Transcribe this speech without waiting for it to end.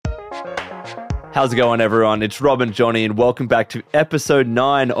How's it going, everyone? It's Rob and Jonny, and welcome back to episode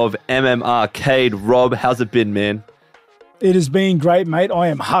 9 of MMArcade. Rob, how's it been, man? It has been great, mate. I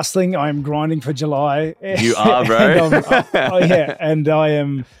am hustling. I am grinding for July. You are, bro. And I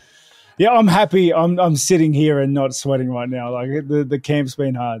am. Yeah, I'm happy. I'm sitting here and not sweating right now. Like the camp's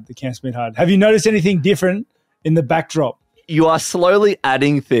been hard. Have you noticed anything different in the backdrop? You are slowly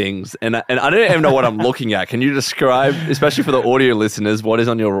adding things, and I don't even know what I'm looking at. Can you describe, especially for the audio listeners, what is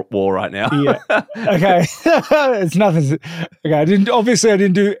on your wall right now? Yeah. Okay. It's nothing. Okay. I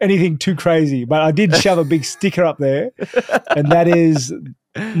didn't do anything too crazy, but I did shove a big sticker up there, and that is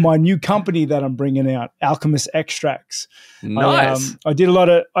my new company that I'm bringing out, Alchemist Extracts. Nice. I did a lot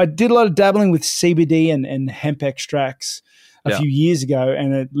of dabbling with CBD and hemp extracts a few years ago,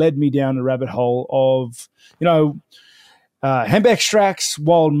 and it led me down a rabbit hole of, hemp extracts,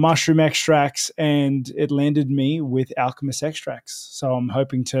 wild mushroom extracts, and it landed me with Alchemist Extracts. So I'm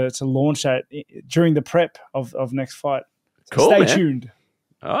hoping to launch that during the prep of next fight. So cool, stay man. tuned.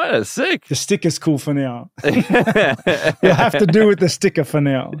 Oh, that's sick. The sticker's cool for now. You'll have to do with the sticker for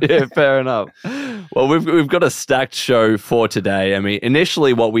now. Yeah, fair enough. Well, we've got a stacked show for today. I mean,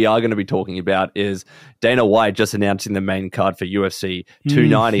 initially what we are going to be talking about is Dana White just announcing the main card for UFC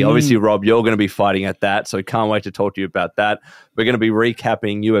 290. Mm-hmm. Obviously, Rob, you're going to be fighting at that, so can't wait to talk to you about that. We're going to be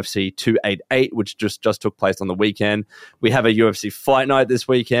recapping UFC 288, which just took place on the weekend. We have a UFC fight night this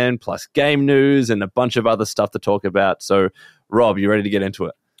weekend, plus game news and a bunch of other stuff to talk about. So, Rob, you ready to get into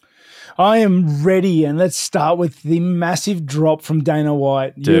it? I am ready, and let's start with the massive drop from Dana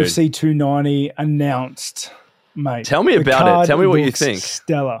White. Dude. UFC 290 announced, mate. Tell me about it. Tell me what you think.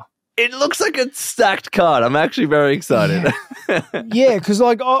 Stellar. It looks like a stacked card. I'm actually very excited. Yeah, because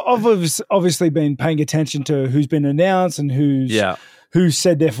I've obviously been paying attention to who's been announced and who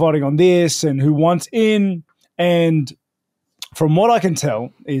said they're fighting on this and who wants in. And from what I can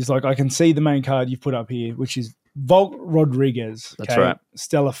tell is, I can see the main card you've put up here, which is Volk Rodriguez. That's right.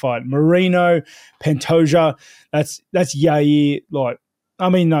 Stellar fight. Marino, Pantoja. That's Yair.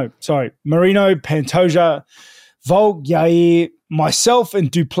 Marino, Pantoja, Volk, Yair, myself, and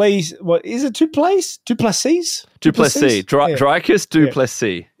Duplessis. What is it? Duplessis. Duplessis. Dreykus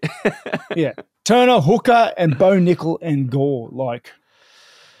Duplessis. Yeah. Turner, Hooker, and Bo Nickel and Gore.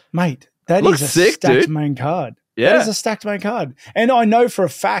 Mate, that looks is a sick, stacked dude. main card. Yeah. That is a stacked main card. And I know for a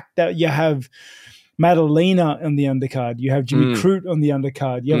fact that you have Madalena on the undercard. You have Jimmy Crute on the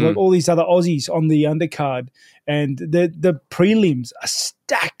undercard. You have all these other Aussies on the undercard. And the prelims are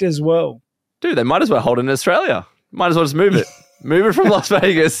stacked as well. Dude, they might as well hold it in Australia. Might as well just move it. Move it from Las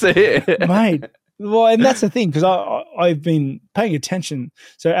Vegas. Mate. Well, and that's the thing, because I've been paying attention.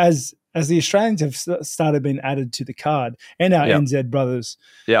 So as the Australians have started being added to the card, and our NZ brothers,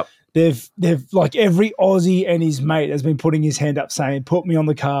 they've like every Aussie and his mate has been putting his hand up saying, put me on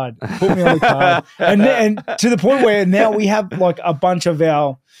the card. and to the point where now we have a bunch of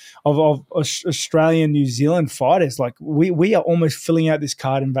our of Australian, New Zealand fighters. We are almost filling out this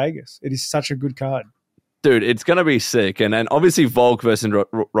card in Vegas. It is such a good card. Dude, it's going to be sick. And obviously Volk versus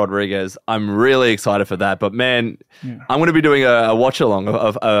Rodriguez, I'm really excited for that. But, man, I'm going to be doing a watch-along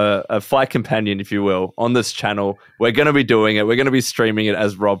of a fight companion, if you will, on this channel. We're going to be doing it. We're going to be streaming it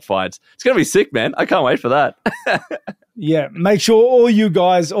as Rob fights. It's going to be sick, man. I can't wait for that. Yeah, make sure all you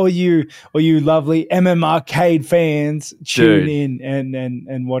guys, all you lovely MMArcade fans, tune in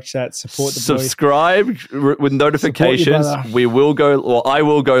and watch that. Support the boy. Subscribe with notifications. We will go, or I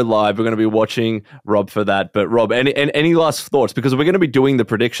will go live. We're going to be watching Rob for that. But Rob, any last thoughts? Because we're going to be doing the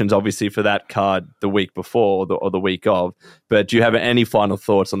predictions, obviously, for that card the week before or the week of. But do you have any final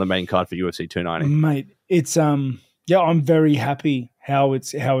thoughts on the main card for UFC 290? Mate, it's I'm very happy how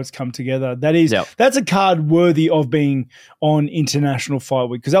it's come together. That's a card worthy of being on International Fight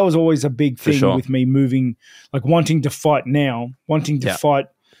Week, because that was always a big thing with me moving, wanting to fight now, wanting to fight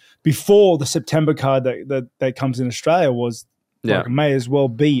before the September card that comes in Australia was may as well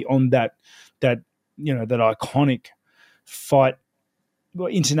be on that iconic fight.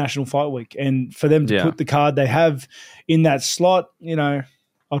 International Fight Week, and for them to put the card they have in that slot,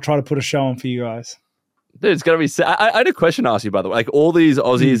 I'll try to put a show on for you guys. Dude, it's going to be... I had a question to ask you, by the way. All these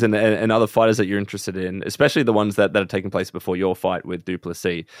Aussies and other fighters that you're interested in, especially the ones that are taking place before your fight with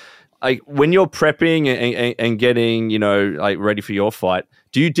Duplessis, when you're prepping and getting, ready for your fight,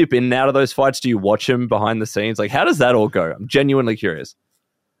 do you dip in and out of those fights? Do you watch them behind the scenes? How does that all go? I'm genuinely curious.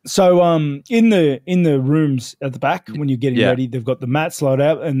 So in the rooms at the back, when you're getting ready, they've got the mats laid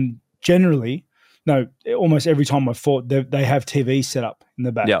out, and generally... No, almost every time I fought, they have TV set up in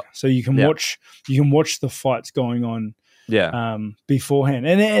the back, so you can watch the fights going on, beforehand,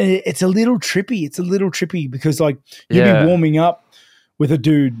 and it's a little trippy. It's a little trippy because you'll be warming up with a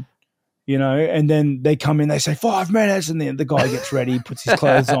dude, you know, and then they come in, they say 5 minutes, and then the guy gets ready, puts his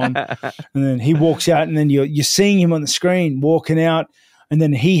clothes on, and then he walks out, and then you're seeing him on the screen walking out, and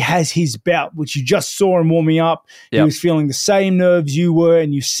then he has his bout, which you just saw him warming up. Yep. He was feeling the same nerves you were,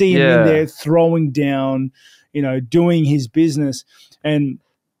 and you see him in there throwing down, you know, doing his business. And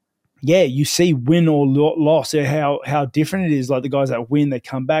yeah, you see win or loss, how different it is. Like the guys that win, they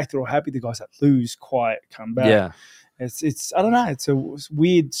come back, they're all happy. The guys that lose, quiet, come back. Yeah. It's I don't know, it's a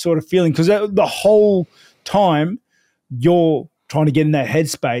weird sort of feeling because the whole time you're trying to get in that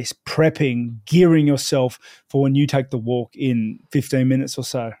headspace, prepping, gearing yourself for when you take the walk in 15 minutes or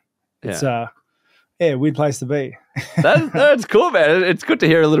so. It's weird place to be. That's cool, man. It's good to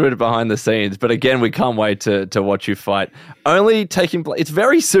hear a little bit behind the scenes. But again, we can't wait to watch you fight. Only taking place. It's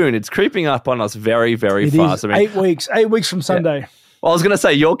very soon. It's creeping up on us very, very fast. I mean, 8 weeks. 8 weeks from Sunday. Yeah. Well, I was going to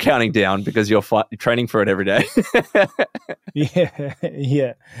say you're counting down because you're training for it every day.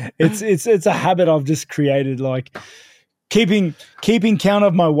 Yeah. It's a habit I've just created. Like keeping count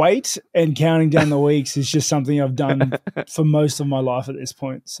of my weight and counting down the weeks is just something I've done for most of my life at this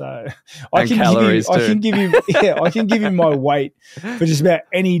point. So I can give you my weight for just about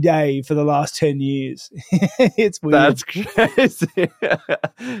any day for the last 10 years. It's weird. That's crazy.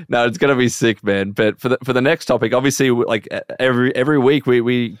 No, it's gonna be sick, man. But for the next topic, obviously, like every week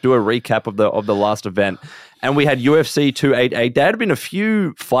we do a recap of the last event. And we had UFC 288. There had been a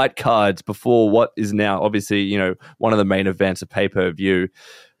few fight cards before what is now obviously, you know, one of the main events, a pay-per-view.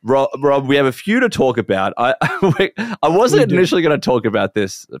 Rob, we have a few to talk about. I wasn't initially going to talk about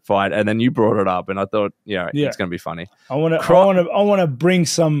this fight, and then you brought it up, and I thought, it's going to be funny. I want to bring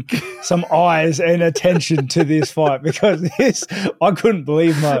some eyes and attention to this fight because I couldn't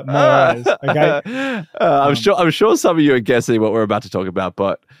believe my eyes. Okay, I'm sure some of you are guessing what we're about to talk about,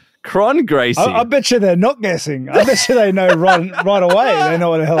 but. Kron Gracie. I bet you they're not guessing. I bet you they know right away. They know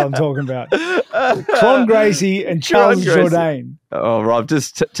what the hell I'm talking about. Kron Gracie and Charles Jourdain. Oh, Rob,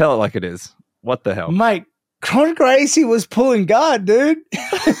 just tell it like it is. What the hell? Mate, Kron Gracie was pulling guard, dude.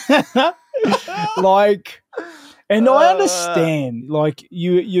 I understand. Like,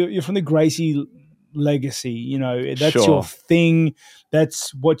 you're from the Gracie legacy. You know, that's your thing.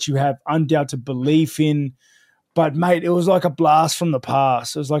 That's what you have undoubted belief in. But, mate, it was like a blast from the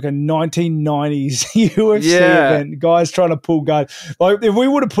past. It was like a 1990s UFC event. Guys trying to pull guard. Like, if we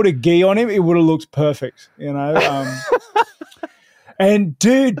would have put a gi on him, it would have looked perfect, you know. And,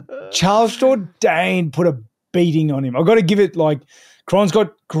 dude, Charles Jourdain put a beating on him. I've got to give it, like, Kron's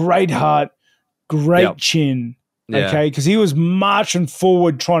got great heart, great chin, okay? Because he was marching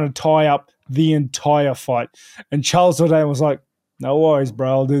forward trying to tie up the entire fight. And Charles Jourdain was like, no worries, bro.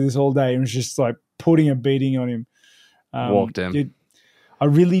 I'll do this all day. And it was just like, putting a beating on him. Walked him. Dude, I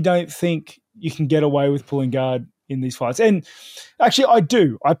really don't think you can get away with pulling guard in these fights. And actually, I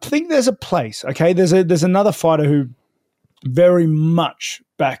do. I think there's a place, okay? There's another fighter who very much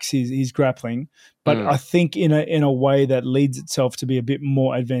backs his grappling, but I think in a way that leads itself to be a bit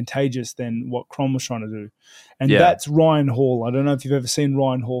more advantageous than what Kron was trying to do. And that's Ryan Hall. I don't know if you've ever seen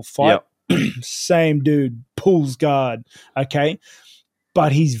Ryan Hall fight. Yep. Same dude, pulls guard, okay?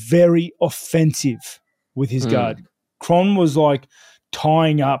 But he's very offensive with his guard. Kron was like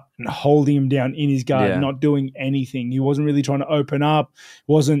tying up and holding him down in his guard, not doing anything. He wasn't really trying to open up,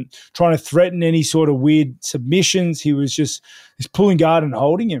 wasn't trying to threaten any sort of weird submissions. He was just pulling guard and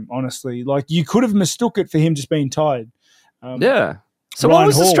holding him, honestly. Like, you could have mistook it for him just being tied. So Ryan what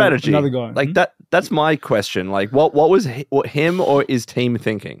was Hall, the strategy? Another guy. Like, that's my question. Like, what was him or his team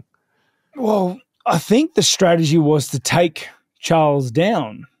thinking? Well, I think the strategy was to take Charles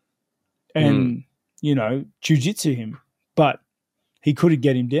down and, jiu-jitsu him. But he couldn't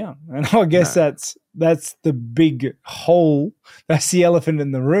get him down. And I guess that's the big hole. That's the elephant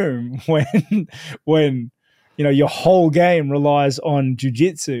in the room when your whole game relies on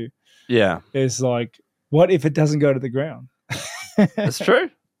jiu-jitsu. Yeah. It's like, what if it doesn't go to the ground? That's true.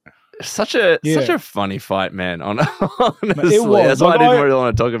 Such a funny fight, man. Honestly, it was. That's why I didn't really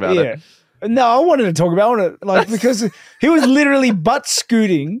want to talk about it. No, I wanted to talk about it, because he was literally butt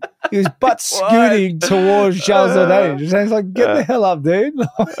scooting. He was butt scooting towards Charles Jourdain. It's like, get the hell up, dude!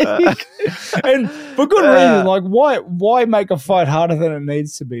 And for good reason. Like, why make a fight harder than it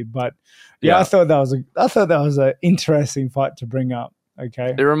needs to be? But I thought that was an interesting fight to bring up.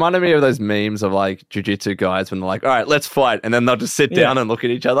 Okay, it reminded me of those memes of like jiu-jitsu guys when they're like, all right, let's fight, and then they'll just sit down and look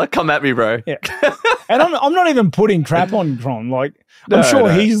at each other. Come at me, bro. Yeah. And I'm not even putting crap on Kron. Like, I'm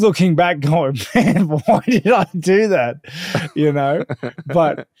sure he's looking back going, man, why did I do that?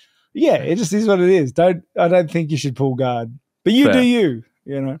 But it just is what it is. I don't think you should pull guard, but you do you.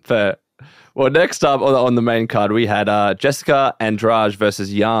 Fair. Well, next up on the main card, we had Jessica Andrade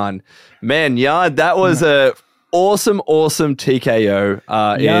versus Jan. Man, Jan, that was a awesome TKO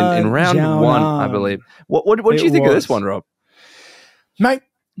in round one, I believe. What did you think of this one, Rob? Mate,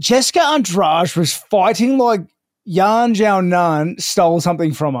 Jessica Andrade was fighting like Yan Jiaonan stole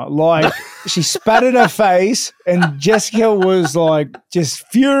something from her. Like, she spat in her face, and Jessica was like just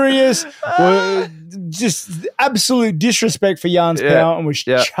furious, just absolute disrespect for Yan's power, and was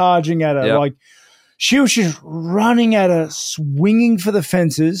charging at her. Like, she was just running at her, swinging for the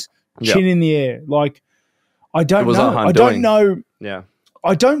fences, chin in the air. Like, I don't know. Yeah.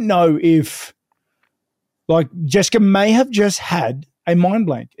 I don't know if, like, Jessica may have just had a mind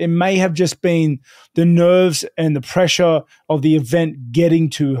blank. It may have just been the nerves and the pressure of the event getting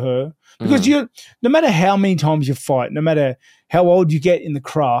to her. Because no matter how many times you fight, no matter how old you get in the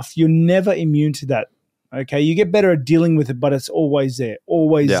craft, you're never immune to that. Okay, you get better at dealing with it, but it's always there,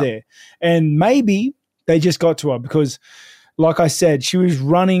 there. And maybe they just got to her because, like I said, she was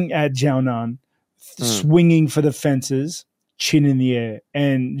running at Jiaonan, swinging for the fences, chin in the air,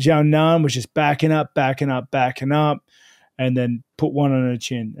 and Jiaonan was just backing up, and then put one on her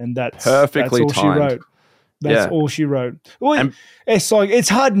chin, and that's all timed. She wrote. That's all she wrote. Well, it's like it's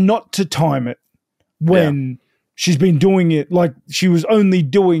hard not to time it when she's been doing it. Like, she was only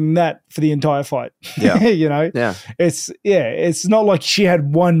doing that for the entire fight. Yeah, you know. Yeah, it's not like she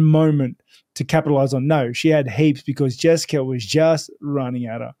had one moment to capitalize on. No, she had heaps because Jessica was just running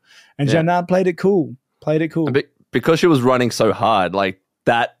at her, and Jianan played it cool. Because she was running so hard, like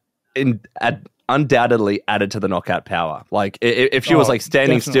that. Undoubtedly added to the knockout power. Like, if she was like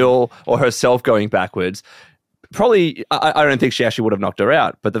standing still or herself going backwards, probably I don't think she actually would have knocked her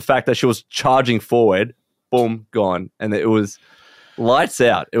out. But the fact that she was charging forward, boom, gone, and it was lights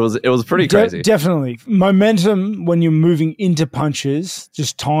out. It was pretty crazy. Definitely, momentum when you're moving into punches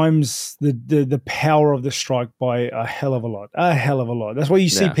just times the power of the strike by a hell of a lot. That's why you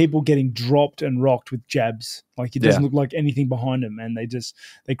see people getting dropped and rocked with jabs. Like, it doesn't look like anything behind them, and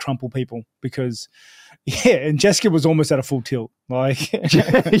they crumple people because and Jessica was almost at a full tilt. Like,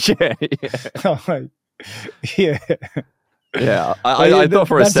 Yeah, I thought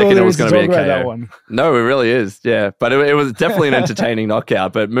for a second it was going to be a KO. That one. No, it really is. Yeah, but it was definitely an entertaining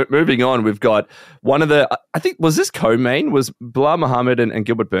knockout. But moving on, we've got one of the, I think, was this co-main? Was Belal Muhammad and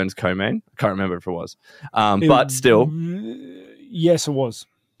Gilbert Burns co-main? I can't remember if it was. But still. Yes, it was.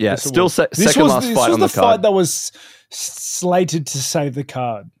 Yeah, yes, still second last fight on the card. This was the fight that was slated to save the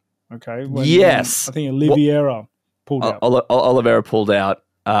card. Okay. When I think Oliveira pulled out. Oliveira pulled out.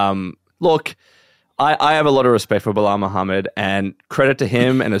 Look, I have a lot of respect for Belal Muhammad, and credit to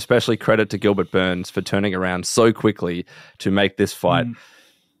him, and especially credit to Gilbert Burns for turning around so quickly to make this fight.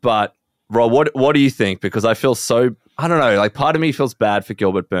 But Rob, what do you think? Because I feel I don't know, like, part of me feels bad for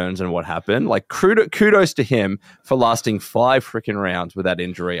Gilbert Burns and what happened. Like, kudos to him for lasting 5 freaking rounds with that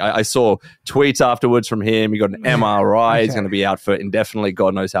injury. I saw tweets afterwards from him. He got an MRI. Okay. He's going to be out for indefinitely,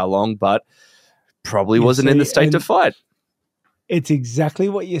 God knows how long, but probably wasn't in the state to fight. It's exactly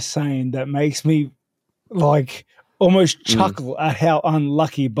what you're saying that makes me like almost chuckle at how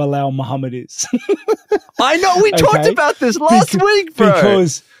unlucky Belal Muhammad is. I know, we talked about this last week, bro.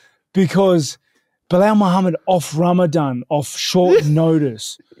 Because Belal Muhammad off Ramadan, off short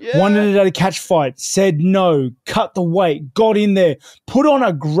notice, wanted a catch fight, said no, cut the weight, got in there, put on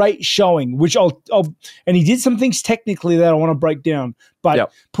a great showing, which and he did some things technically that I want to break down,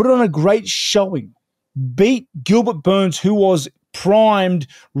 but put on a great showing, beat Gilbert Burns, who was primed,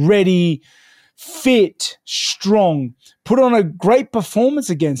 ready, fit, strong, put on a great performance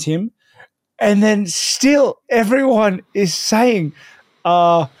against him, and then still everyone is saying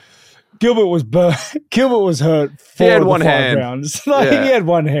Gilbert was hurt. He had one hand. Rounds. Like, he had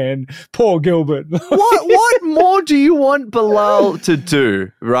one hand. Poor Gilbert. What more do you want Belal to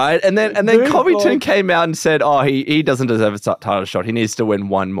do, right? And then Covington came out and said, "Oh, he doesn't deserve a title shot. He needs to win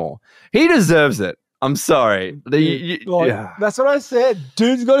one more. He deserves it." I'm sorry. That's what I said.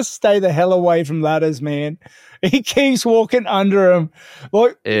 Dude's got to stay the hell away from ladders, man. He keeps walking under him.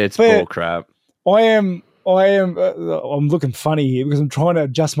 Like, it's bull crap. I'm looking funny here because I'm trying to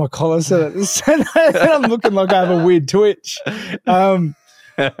adjust my collar so that I'm looking like I have a weird twitch. No,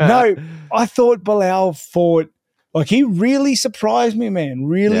 I thought Belal fought, like, he really surprised me, man.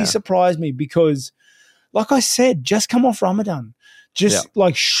 Really surprised me because, like I said, just come off Ramadan.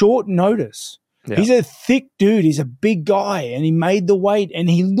 Like, short notice. Yeah. He's a thick dude. He's a big guy, and he made the weight, and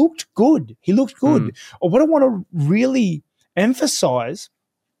he looked good. What I want to really emphasize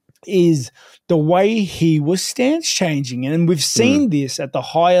is the way he was stance changing, and we've seen this at the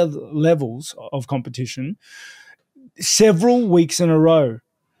higher levels of competition several weeks in a row.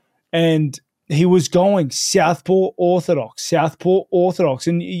 and he was going southpaw orthodox.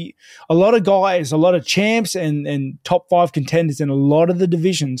 And a lot of guys, a lot of champs and top 5 contenders in a lot of the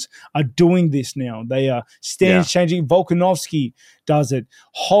divisions are doing this now. They are stance changing. Volkanovski does it.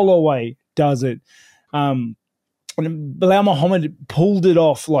 Holloway does it. Belal Muhammad pulled it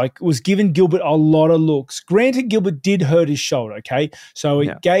off, was giving Gilbert a lot of looks. Granted, Gilbert did hurt his shoulder, okay? So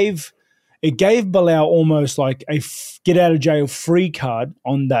it gave Belal almost like a get out of jail free card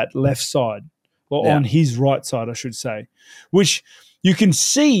on that left side. Or on his right side, I should say, which you can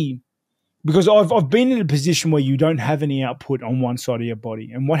see because I've been in a position where you don't have any output on one side of your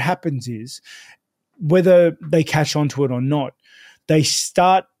body. And what happens is, whether they catch onto it or not, you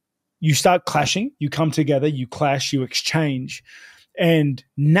start clashing, you come together, you clash, you exchange. And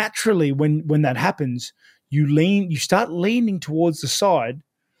naturally, when that happens, you start leaning towards the side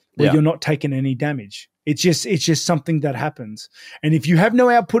where you're not taking any damage. It's just something that happens. And if you have no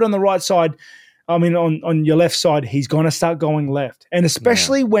output on the right side, on your left side, he's going to start going left. And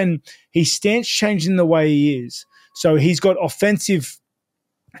especially when his stance changing the way he is. So he's got offensive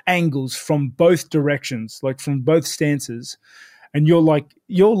angles from both directions, like from both stances. And your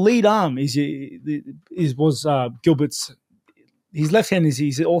lead arm was Gilbert's. His left hand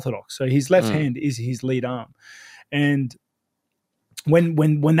he's orthodox. So his left hand is his lead arm. And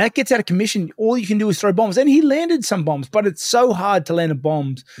when that gets out of commission, all you can do is throw bombs. And he landed some bombs, but it's so hard to land a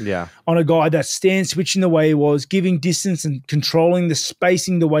bomb on a guy that stands switching the way he was, giving distance and controlling the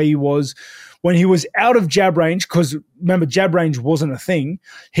spacing the way he was. When he was out of jab range, because remember, jab range wasn't a thing,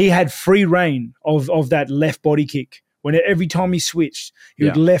 he had free reign of that left body kick. When every time he switched, he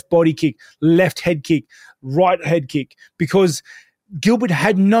would left body kick, left head kick, right head kick, because Gilbert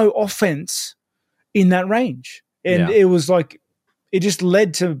had no offense in that range. And it was like, it just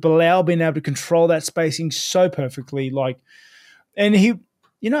led to Belal being able to control that spacing so perfectly. And he,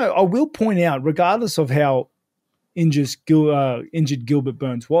 I will point out, regardless of how injured Gilbert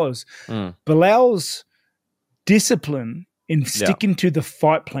Burns was, Belal's discipline in sticking to the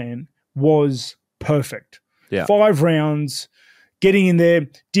fight plan was perfect. 5 rounds, getting in there,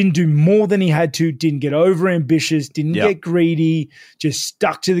 didn't do more than he had to, didn't get over ambitious, didn't get greedy, just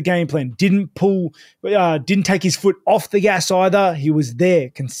stuck to the game plan, didn't take his foot off the gas either. He was there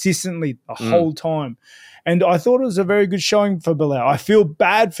consistently the whole time. And I thought it was a very good showing for Belal. I feel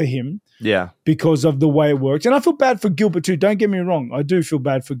bad for him because of the way it worked. And I feel bad for Gilbert too. Don't get me wrong. I do feel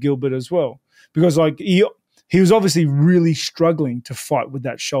bad for Gilbert as well because he was obviously really struggling to fight with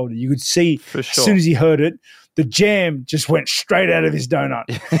that shoulder. You could see as soon as he heard it, the jam just went straight out of his donut,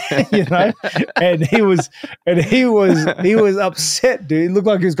 and he was upset, dude. He looked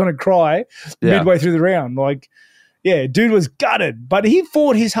like he was going to cry midway through the round. Dude was gutted, but he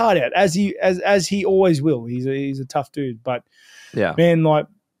fought his heart out as he always will. He's a tough dude, but man,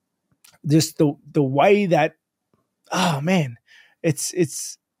 just the way that,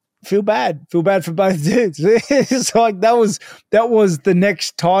 it's feel bad for both dudes. It's like that was the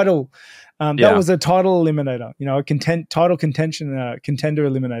next title. That was a title eliminator, a title contender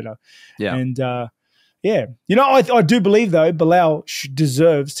eliminator. Yeah. And I do believe though Belal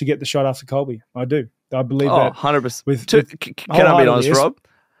deserves to get the shot after Colby. I do. I believe that 100%. Can I be honest, Rob?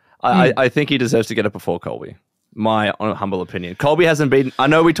 I think he deserves to get it before Colby. My humble opinion. Colby hasn't been. I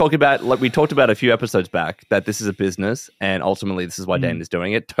know we talked about a few episodes back that this is a business, and ultimately this is why Dana's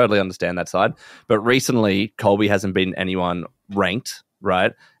doing it. Totally understand that side. But recently, Colby hasn't been anyone ranked,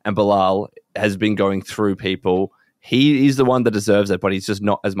 right? And Belal has been going through people. He is the one that deserves it, but he's just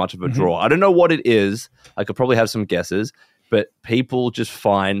not as much of a draw. I don't know what it is. I could probably have some guesses, but people just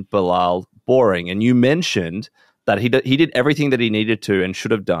find Belal boring. And you mentioned that he did everything that he needed to and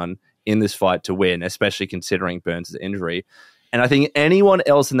should have done in this fight to win, especially considering Burns' injury. And I think anyone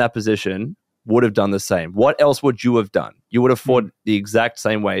else in that position would have done the same. What else would you have done? You would have fought the exact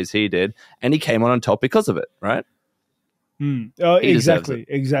same way as he did, and he came on top because of it, right?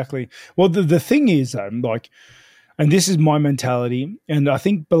 Exactly. Well, the thing is, and this is my mentality, and I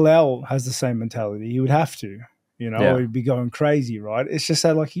think Belal has the same mentality. He would have to. He'd be going crazy, right? It's just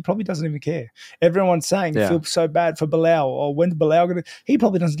that, he probably doesn't even care. Everyone's saying, feel so bad for Belal, or when's Belal going to... He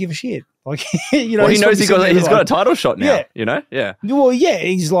probably doesn't give a shit. He knows he's got a title shot now, Yeah. Well, yeah,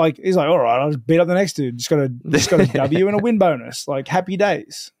 he's like, all right, I'll just beat up the next dude. Just got a W and a win bonus. Happy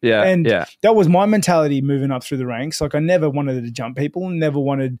days. Yeah, and that was my mentality moving up through the ranks. I never wanted to jump people, never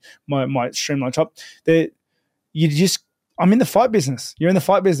wanted my streamline top. I'm in the fight business. You're in the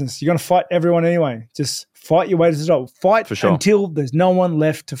fight business. You're going to fight everyone anyway. Just fight your way to the top. Fight until there's no one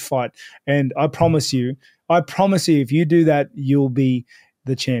left to fight. And I promise you, if you do that, you'll be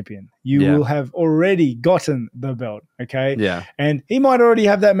the champion. You will have already gotten the belt, okay? Yeah. And he might already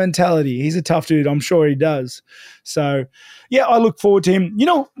have that mentality. He's a tough dude. I'm sure he does. So, yeah, I look forward to him. You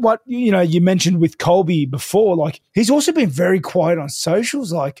know what, you mentioned with Colby before, like he's also been very quiet on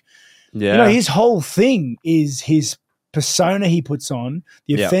socials. Like, his whole thing is his persona he puts on,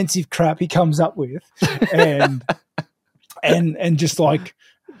 the offensive crap he comes up with, and just like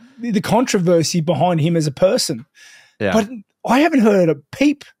the controversy behind him as a person. Yeah. But I haven't heard a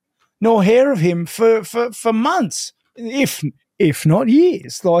peep nor hair of him for months, if not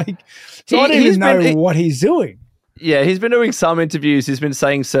years. Like, so I don't even know what he's doing. Yeah, he's been doing some interviews. He's been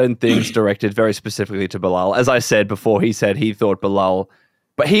saying certain things directed very specifically to Belal. As I said before, he said he thought Belal,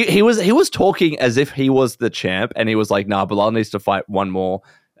 but he was talking as if he was the champ, and he was like, "Nah, Belal needs to fight one more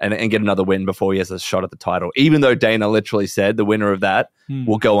and get another win before he has a shot at the title." Even though Dana literally said the winner of that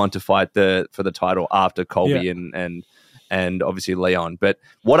will go on to fight for the title after Colby and obviously Leon. But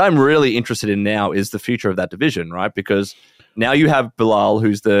what I'm really interested in now is the future of that division, right? Because now you have Belal,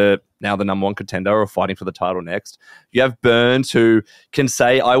 who's now the number one contender or fighting for the title next. You have Burns, who can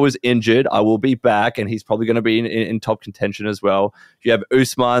say, I was injured, I will be back, and he's probably going to be in top contention as well. You have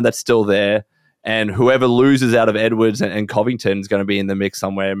Usman that's still there, and whoever loses out of Edwards and Covington is going to be in the mix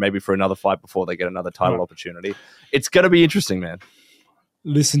somewhere, maybe for another fight before they get another title opportunity. It's going to be interesting, man.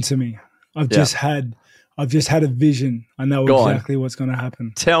 Listen to me. I've just had a vision. I know exactly what's going to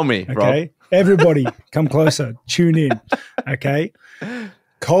happen. Tell me, okay? Rob. Everybody, come closer. Tune in, okay?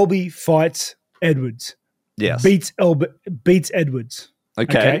 Colby fights Edwards. Yes. Beats Edwards.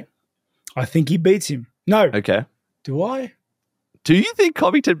 Okay. I think he beats him. No. Okay. Do I? Do you think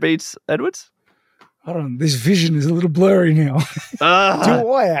Covington beats Edwards? I don't know. This vision is a little blurry now.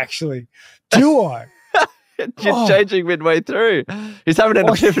 Do I actually? Do I? You're changing midway through. He's having an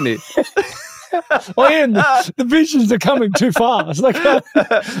epiphany. The visions are coming too fast. I can't.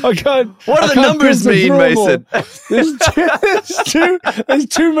 What do the numbers mean, Mason? There's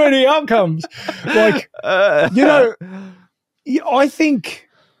too many outcomes. Like, I think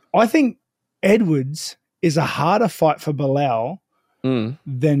Edwards is a harder fight for Belal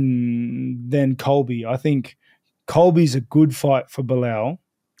than Colby. I think Colby's a good fight for Belal.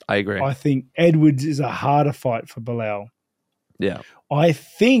 I agree. I think Edwards is a harder fight for Belal. Yeah. I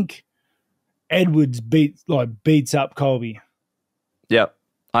think Edwards beats up Colby. Yep,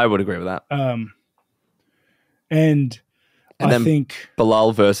 I would agree with that. And I think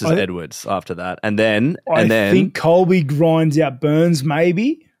Belal versus Edwards after that, and then I think Colby grinds out Burns.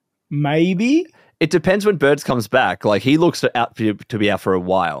 Maybe. It depends when Burns comes back. Like, he looks to be out for a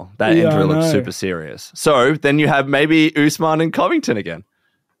while. That injury looks super serious. So then you have maybe Usman and Covington again.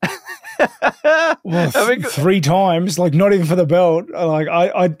 Well, 3 times, like not even for the belt. Like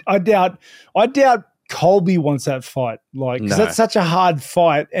I doubt Colby wants that fight. Like, because that's such a hard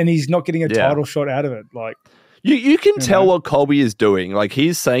fight, and he's not getting a title shot out of it. Like, you can tell what Colby is doing. Like,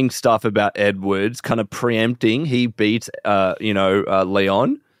 he's saying stuff about Edwards, kind of preempting. He beats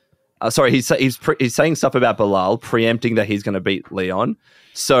Leon. He's saying stuff about Belal, preempting that he's going to beat Leon.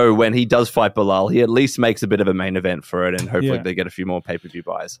 So when he does fight Belal, he at least makes a bit of a main event for it, and hopefully they get a few more pay-per-view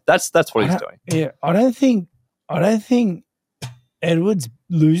buys. That's what he's doing. Yeah, I don't think Edwards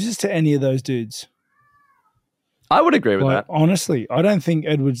loses to any of those dudes. I would agree with that. Honestly, I don't think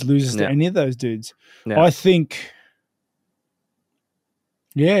Edwards loses to any of those dudes. Yeah. I think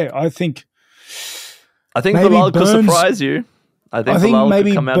Belal could surprise you. I think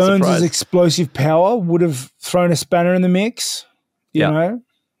maybe Burns' explosive power would have thrown a spanner in the mix. You know,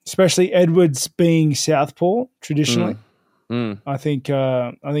 especially Edwards being southpaw traditionally. I think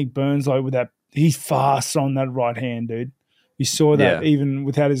Burns, like, with that, he's fast on that right hand, dude. You saw that even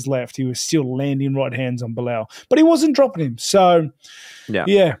without his left, he was still landing right hands on Belal, but he wasn't dropping him. So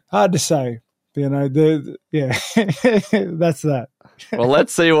hard to say. You know, that's that. Well,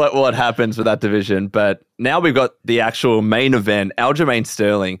 let's see what happens with that division. But now we've got the actual main event, Aljamain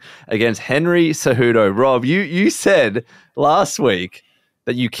Sterling against Henry Cejudo. Rob, you said last week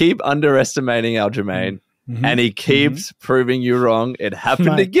that you keep underestimating Aljamain, and he keeps proving you wrong. It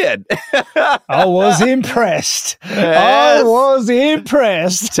happened again. I was impressed. Yes. I was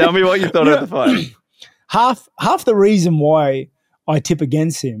impressed. Tell me what you thought of the fight. Half the reason why I tip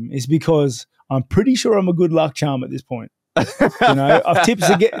against him is because I'm pretty sure I'm a good luck charm at this point. You know, I've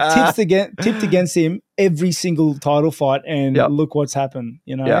tipped against him every single title fight, and look what's happened.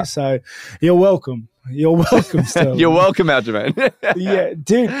 You know, so you're welcome. You're welcome, Sterling. You're welcome, Aljamain. Yeah,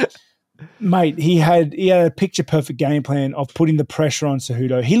 dude, mate. He had a picture perfect game plan of putting the pressure on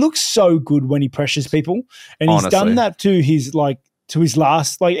Cejudo. He looks so good when he pressures people, and he's done that to to his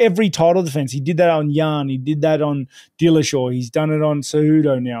last, like every title defense. He did that on Jan. He did that on Dillashaw. He's done it on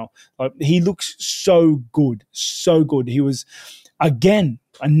Cejudo now. Like, he looks so good, so good. He was, again,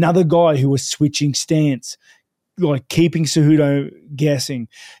 another guy who was switching stance, like keeping Cejudo guessing.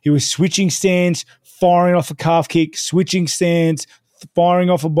 He was switching stance, firing off a calf kick, switching stance, firing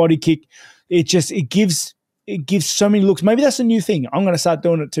off a body kick. It gives so many looks. Maybe that's a new thing. I'm going to start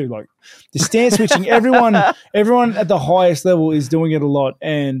doing it too. Like the stance switching, everyone at the highest level is doing it a lot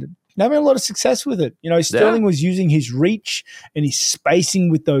and having a lot of success with it. Sterling was using his reach and his spacing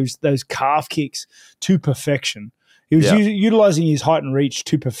with those calf kicks to perfection. He was utilizing his height and reach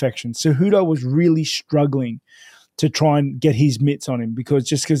to perfection. Cejudo was really struggling to try and get his mitts on him because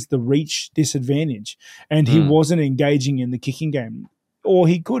the reach disadvantage, and he wasn't engaging in the kicking game. Or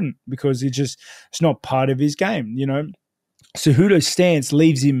he couldn't because it's not part of his game, Cejudo's stance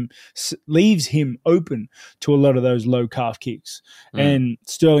leaves him open to a lot of those low calf kicks. And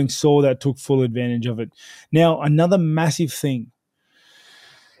Sterling saw that, took full advantage of it. Now, another massive thing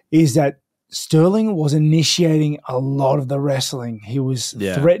is that Sterling was initiating a lot of the wrestling. He was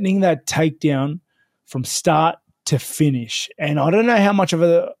threatening that takedown from start to finish. And I don't know how much of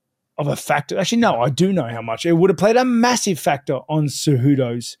a factor. Actually, no, I do know how much. It would have played a massive factor on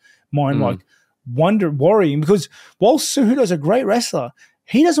Cejudo's mind, worrying, because while Cejudo's a great wrestler,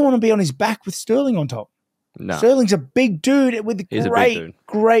 he doesn't want to be on his back with Sterling on top. No. Sterling's a big dude with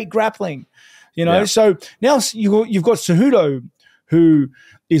great grappling, So now you've got Cejudo, who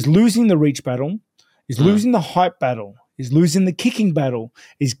is losing the reach battle, is losing the height battle, is losing the kicking battle,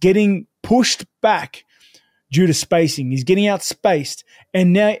 is getting pushed back due to spacing. He's getting outspaced,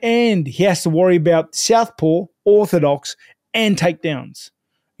 and he has to worry about southpaw, orthodox, and takedowns.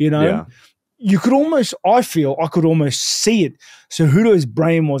 You could almost, I could almost see it. Cejudo's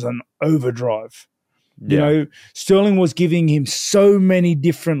brain was on overdrive. Sterling was giving him so many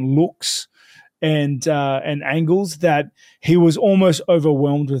different looks and angles that he was almost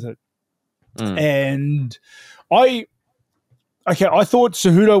overwhelmed with it. And I thought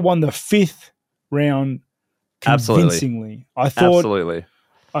Cejudo won the fifth round convincingly. Absolutely.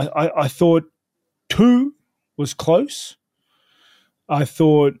 I thought 2 was close. I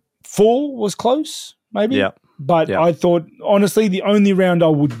thought 4 was close, maybe. Yeah. But I thought, honestly, the only round I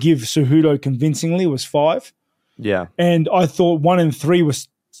would give Cejudo convincingly was 5. Yeah. And I thought 1 and 3 was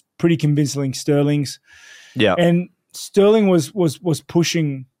pretty convincing Sterling's. Yeah. And Sterling was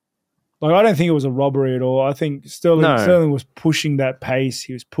pushing. Like, I don't think it was a robbery at all. I think Sterling was pushing that pace.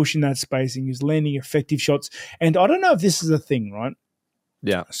 He was pushing that spacing. He was landing effective shots. And I don't know if this is a thing, right?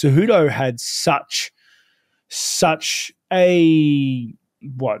 Yeah. Cejudo had such an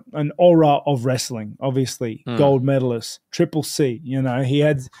aura of wrestling, obviously. Gold medalist, Triple C. He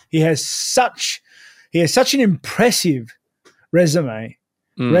has such an impressive resume,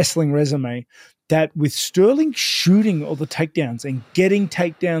 wrestling resume, that with Sterling shooting all the takedowns and getting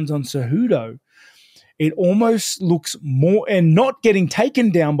takedowns on Cejudo, it almost looks more, and not getting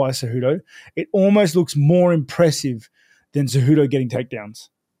taken down by Cejudo, it almost looks more impressive than Cejudo getting takedowns.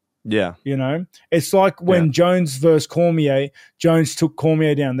 Yeah. It's like when Jones versus Cormier, Jones took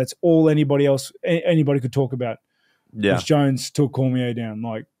Cormier down. That's all anybody could talk about. Yeah. Was Jones took Cormier down.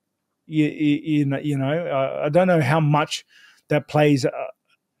 Like, I don't know how much that plays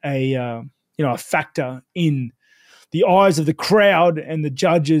a factor in the eyes of the crowd and the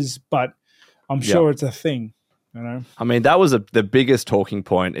judges, but I'm sure it's a thing. I mean, that was the biggest talking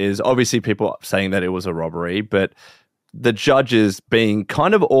point, is obviously people saying that it was a robbery, but the judges being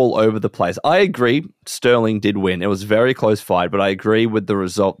kind of all over the place. I agree Sterling did win. It was a very close fight, but I agree with the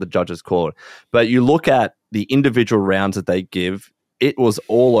result the judges called. But you look at the individual rounds that they give, it was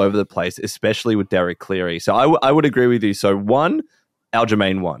all over the place, especially with Derek Cleary. So I would agree with you. So 1,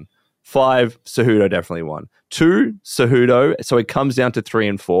 Aljamain won. 5, Cejudo definitely won. 2, Cejudo. So it comes down to 3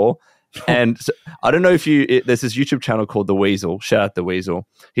 and 4. And so, I don't know if there's this YouTube channel called The Weasel. Shout out The Weasel.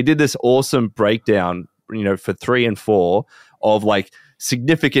 He did this awesome breakdown, for 3 and 4 of like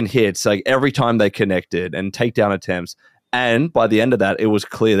significant hits, like every time they connected and takedown attempts. And by the end of that, it was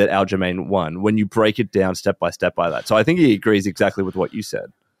clear that Aljamain won when you break it down step by step by that. So I think he agrees exactly with what you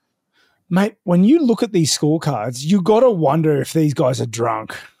said. Mate, when you look at these scorecards, you got to wonder if these guys are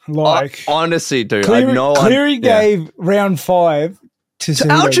drunk. Like, honestly, dude, Cleary gave round 5 to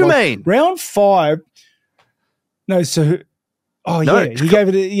Aljamain. Like, round 5. No, so he gave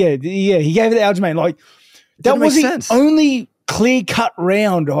it. He gave it to Aljamain. Like, that was the only clear-cut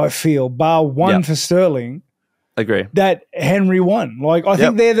round, I feel, bar 1 for Sterling. Agree. That Henry won. Like, I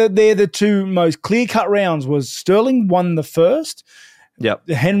think they're the 2 most clear-cut rounds. Was Sterling won the first. Yep.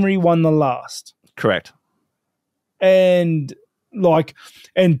 Henry won the last. Correct. And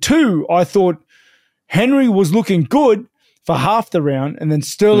And 2, I thought Henry was looking good for half the round, and then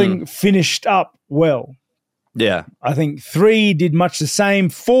Sterling finished up well. Yeah. I think 3 did much the same.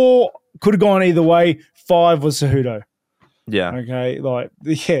 4 could have gone either way. 5 was Cejudo. Yeah. Okay.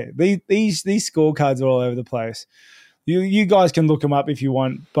 These scorecards are all over the place. You guys can look them up if you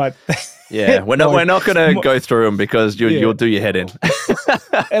want, but yeah, we're not going to go through them because you'll do your head in.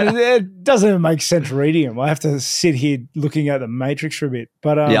 And it doesn't even make sense reading them. I have to sit here looking at the matrix for a bit.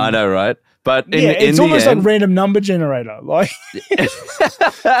 But yeah, I know, right? But it's almost like random number generator. It's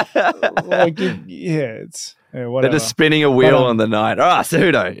whatever. They're just spinning a wheel on the night.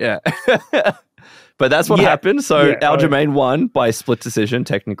 Cejudo, yeah. But that's what happened. So Aljamain won by split decision,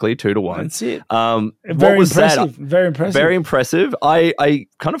 technically 2-1. That's it. Very impressive. Very impressive. Very impressive. I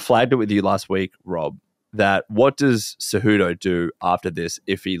kind of flagged it with you last week, Rob, that what does Cejudo do after this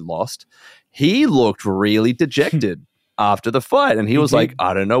if he lost? He looked really dejected after the fight. And he was like,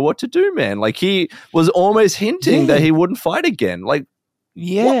 I don't know what to do, man. Like he was almost hinting that he wouldn't fight again. Like,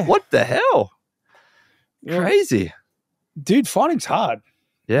 what the hell? Crazy. Dude, fighting's hard.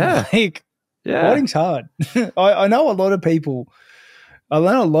 Yeah. Fighting's hard. I know a lot of people.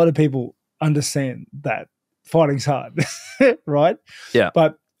 Understand that fighting's hard, right? Yeah.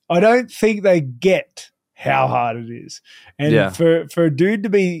 But I don't think they get how hard it is. And for a dude to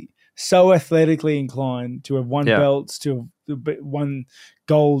be so athletically inclined, to have won belts, to have won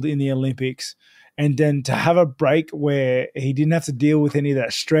gold in the Olympics, and then to have a break where he didn't have to deal with any of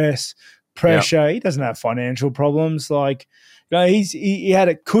that stress, pressure. He doesn't have financial problems. He had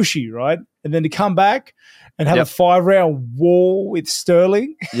it cushy, right? And then to come back and have a 5-round war with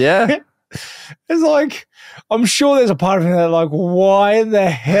Sterling. Yeah. It's like, I'm sure there's a part of him that why the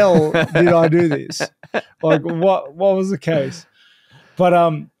hell did I do this? What was the case? But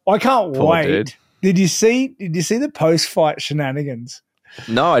I can't wait. Dude. Did you see the post-fight shenanigans?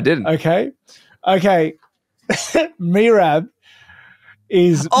 No, I didn't. Okay. Merab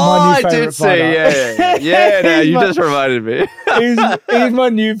is my new favorite fighter. Yeah, you just reminded me. he's my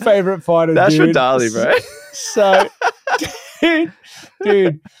new favorite fighter, That's dude. That's your darling, bro. So,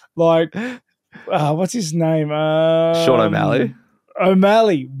 dude, what's his name? Sean O'Malley.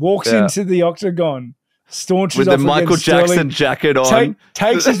 O'Malley walks into the octagon, staunches with off the Michael Jackson Sterling, jacket on,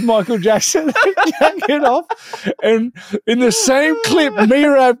 takes his Michael Jackson jacket off, and in the same clip,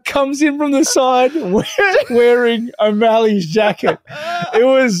 Merab comes in from the side wearing O'Malley's jacket. It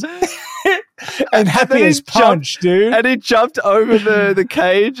was and happy as punch, dude. And he jumped over the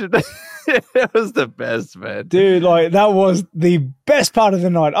cage. And it was the best, man. Dude, that was the best part of the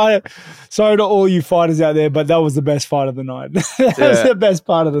night. Sorry to all you fighters out there, but that was the best fight of the night. That was the best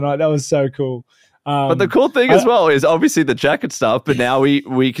part of the night. That was so cool. But the cool thing as well is obviously the jacket stuff, but now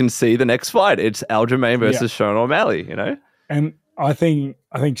we can see the next fight. It's Aljamain versus Sean O'Malley, you know? And I think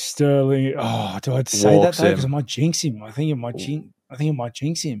Sterling, do I say Walks that though? Because I might jinx him. I think it might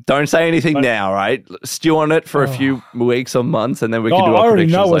jinx him. Don't say anything now, right? Stew on it for a few weeks or months, and then we can do our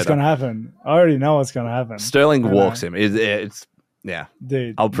predictions later. I already know what's going to happen. Sterling walks him. It's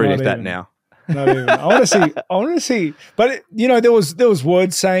dude. I'll predict that now. Not even. I want to see. But there was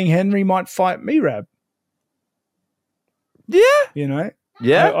words saying Henry might fight Merab. Yeah.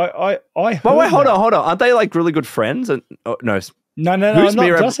 Yeah. I but wait, hold on. Aren't they really good friends? And no. No. Did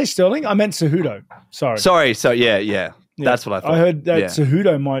I say Sterling? I meant Cejudo. Sorry. So yeah. That's what I thought. I heard that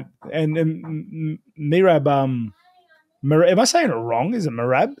Cejudo might and Merab. Am I saying it wrong? Is it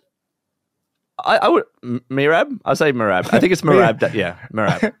Merab? I would Merab. I say Merab. I think it's Merab.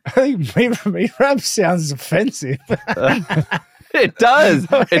 Merab. I think Merab sounds offensive. It does.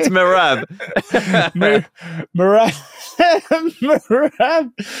 It's Merab. Merab.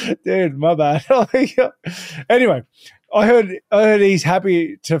 Dude, my bad. Anyway, I heard he's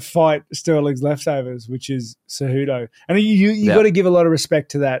happy to fight Sterling's leftovers, which is Cejudo, and you got to give a lot of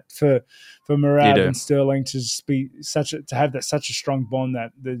respect to that for Merab and Sterling to just be to have such a strong bond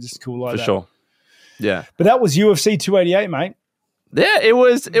that they're just cool like that. For sure. Yeah. But that was UFC 288, mate. Yeah, it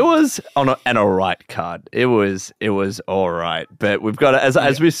was on an all right card. It was all right, but we've got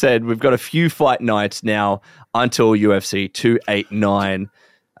as we said, we've got a few fight nights now until UFC 289.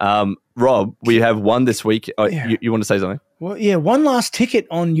 Rob, we have one this week. You want to say something? Well, yeah, one last ticket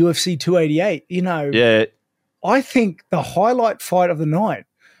on UFC 288. Yeah, I think the highlight fight of the night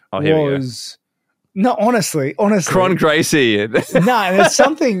was. No, honestly. Kron Gracie. No, it's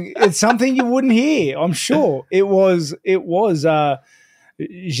something you wouldn't hear, I'm sure. It was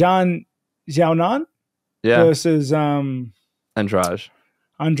Xiaonan versus Andrade.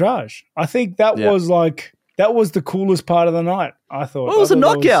 I think that that was the coolest part of the night, I thought. Well, it was a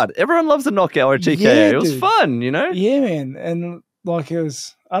knockout. Everyone loves a knockout or a TKO. Yeah, it was fun, you know? Yeah, man. And like it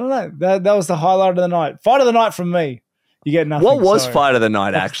was, I don't know. That was the highlight of the night. Fight of the night from me. You get nothing. What was fight of the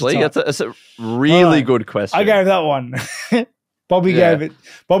night, actually? That's a really good question. I gave that one. Bobby gave it.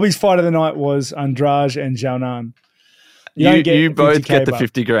 Bobby's fight of the night was Andrade and Jailton. You both get the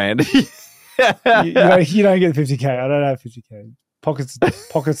 50 grand. you don't get the 50K. I don't have 50K.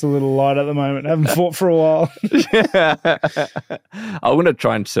 Pockets a little light at the moment. I haven't fought for a while. I'm going to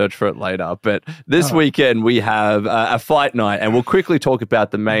try and search for it later. But this weekend we have a fight night, and we'll quickly talk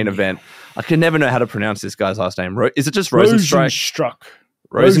about the main event. I can never know how to pronounce this guy's last name. Is it just Rozenstruik?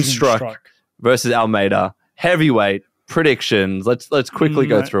 Rozenstruik versus Almeida. Heavyweight predictions. Let's quickly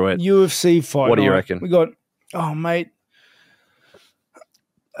go through it. UFC fight. What do you reckon? We got, mate.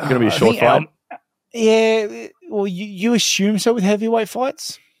 It's going to be a short fight. Yeah, well, you assume so with heavyweight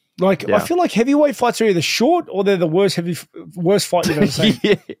fights. Like, I feel like heavyweight fights are either short or they're the worst fight you've ever seen.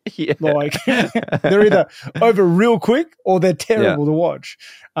 Yeah. Like, they're either over real quick or they're terrible to watch.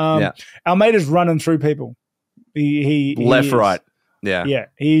 Almeida's running through people. He left, right. Yeah. Yeah,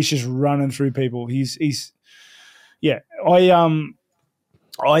 he's just running through people. He's I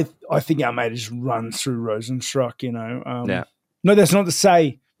think Almeida just runs through Rozenstruik, you know. No, that's not to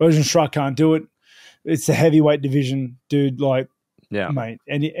say Rozenstruik can't do it. It's the heavyweight division, dude. Like, mate,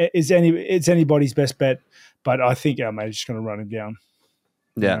 and it's anybody's best bet. But I think Almeida's just going to run him down.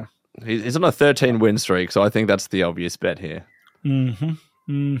 Yeah, he's on a 13-win streak, so I think that's the obvious bet here.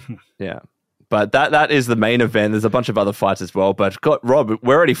 Yeah, but that is the main event. There's a bunch of other fights as well. But Rob,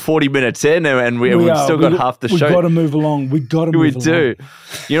 we're already 40 minutes in, and we've still got half the show. We've got to move along. We do.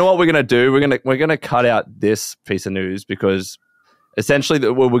 You know what we're going to do? We're going to cut out this piece of news because. Essentially,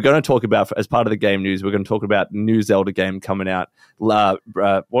 we're going to talk about, as part of the game news, we're going to talk about new Zelda game coming out.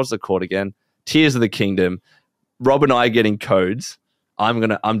 What's it called again? Tears of the Kingdom. Rob and I are getting codes. I'm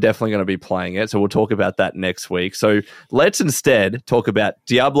definitely going to be playing it, so we'll talk about that next week. So let's instead talk about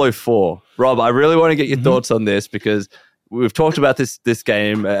Diablo 4. Rob, I really want to get your thoughts on this because we've talked about this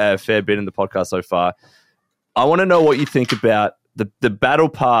game a fair bit in the podcast so far. I want to know what you think about the battle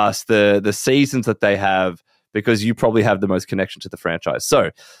pass, the seasons that they have, because you probably have the most connection to the franchise.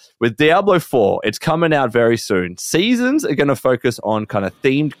 So with Diablo 4, it's coming out very soon. Seasons are going to focus on kind of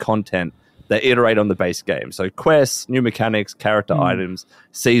themed content that iterate on the base game. So quests, new mechanics, character items,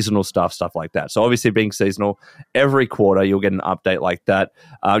 seasonal stuff like that. So obviously being seasonal, every quarter you'll get an update like that.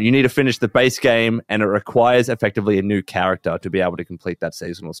 You need to finish the base game, and it requires effectively a new character to be able to complete that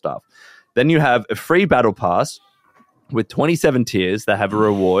seasonal stuff. Then you have a free battle pass with 27 tiers that have a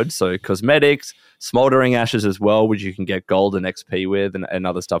reward. So cosmetics, smoldering ashes as well, which you can get gold and XP with and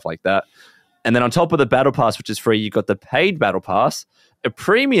other stuff like that. And then on top of the battle pass, which is free, you've got the paid battle pass, a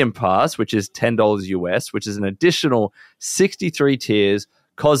premium pass, which is $10 US, which is an additional 63 tiers,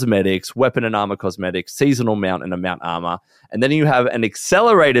 cosmetics, weapon and armor cosmetics, seasonal mount and a mount armor. And then you have an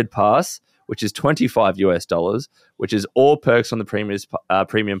accelerated pass, which is $25 US, which is all perks on the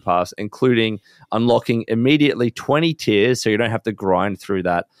premium pass, including unlocking immediately 20 tiers, so you don't have to grind through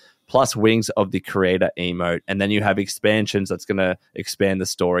that, plus Wings of the Creator emote. And then you have expansions that's going to expand the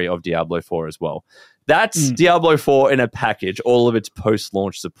story of Diablo 4 as well. That's Diablo 4 in a package, all of its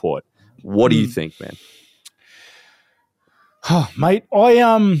post-launch support. What do you think, man? Oh, mate,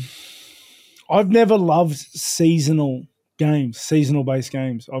 I've never loved seasonal games, seasonal-based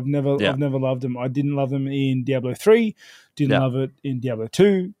games. I've never loved them. I didn't love them in Diablo 3, didn't love it in Diablo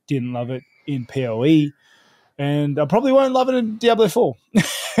 2, didn't love it in PoE, and I probably won't love it in Diablo 4.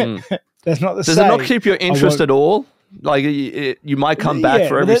 That's not the Does it not keep your interest at all? Like, you might come back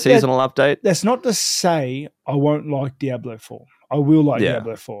for every seasonal update? That's not to say I won't like Diablo 4. I will like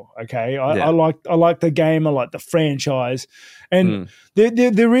Diablo 4, okay? I like the game, I like the franchise, and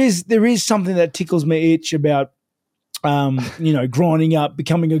there is something that tickles my itch about grinding up,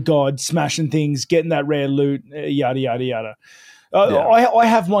 becoming a god, smashing things, getting that rare loot, yada yada yada. I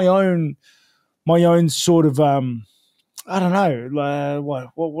have my own sort of I don't know,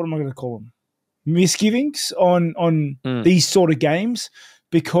 what am I going to call them? Misgivings on these sort of games,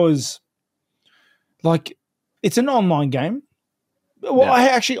 because like it's an online game. Well,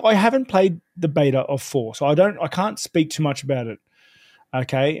 I haven't played the beta of 4, so I can't speak too much about it.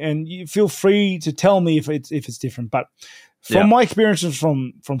 Okay, and you feel free to tell me if it's different. But from my experiences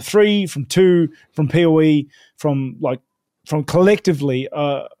from 3, from 2, from PoE, from collectively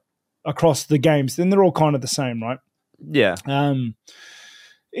across the games, then they're all kind of the same, right? Yeah.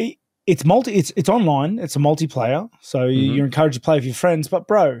 It's online. It's a multiplayer, so you're encouraged to play with your friends. But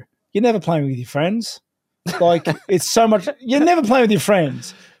bro, you're never playing with your friends. Like, it's so much. You're never playing with your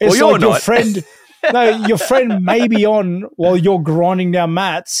friends. It's well, you're like not. your friend. No, your friend may be on while you're grinding down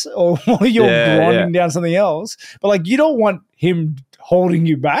mats or while you're grinding down something else. But like, you don't want him holding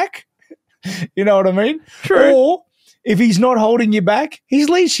you back. You know what I mean? True. Or if he's not holding you back, he's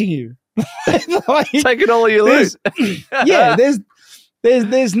leashing you. Like, taking all of your loot. Yeah,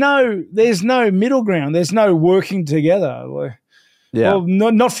 there's no middle ground. There's no working together. Like, well,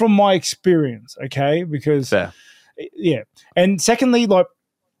 not from my experience, okay? Because and secondly, like,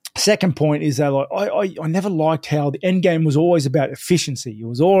 second point is that like I never liked how the end game was always about efficiency. It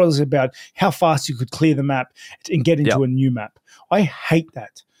was always about how fast you could clear the map and get into a new map. I hate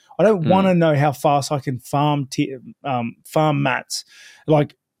that. I don't want to know how fast I can farm mats.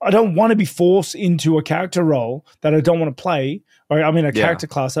 Like, I don't want to be forced into a character role that I don't want to play, or I mean a character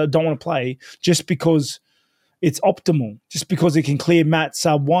class that I don't want to play just because it's optimal, just because it can clear mat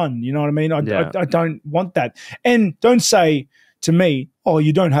sub 1. You know what I mean? I don't want that. And don't say to me, oh,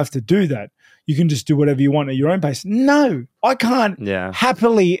 you don't have to do that. You can just do whatever you want at your own pace. No, I can't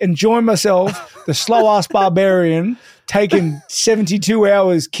happily enjoy myself, the slow-ass barbarian, taking 72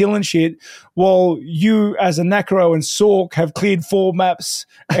 hours killing shit, while you as a Necro and Sork have cleared 4 maps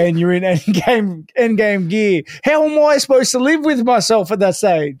and you're in endgame gear. How am I supposed to live with myself at that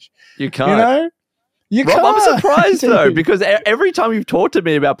stage? You can't. You know? You Rob, can't. I'm surprised though, because every time you've talked to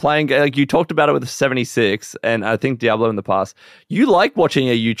me about playing, like you talked about it with 76 and I think Diablo in the past, you like watching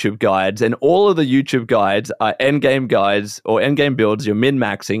your YouTube guides, and all of the YouTube guides are endgame guides or endgame builds. You're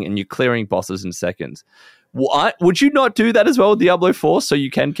min-maxing and you're clearing bosses in seconds. Would you not do that as well with Diablo 4 so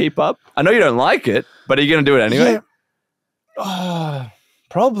you can keep up? I know you don't like it, but are you going to do it anyway?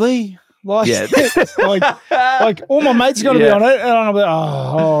 Probably. Like all my mates are going to be on it, and I'm like,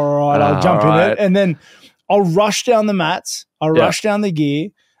 all right, I'll jump in it, and then I'll rush down the mats, I'll rush down the gear,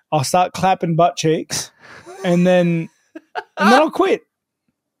 I'll start clapping butt cheeks, and then I'll quit,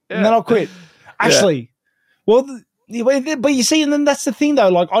 and then I'll quit. Actually, well, but you see, and then that's the thing though.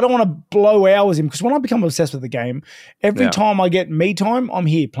 Like, I don't want to blow hours in, because when I become obsessed with the game, every time I get me time, I'm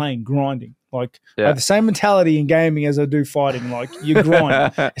here playing, grinding. Like, I have the same mentality in gaming as I do fighting. Like, you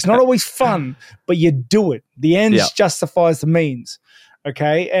grind. It's not always fun, but you do it. The ends justifies the means.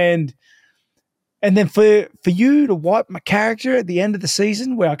 Okay? And then for you to wipe my character at the end of the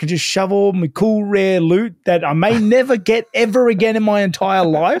season, where I can just shove all my cool rare loot that I may never get ever again in my entire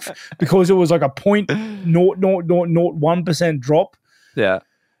life, because it was like a 0.0001% drop. Yeah.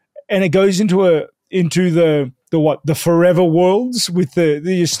 And it goes into the forever worlds with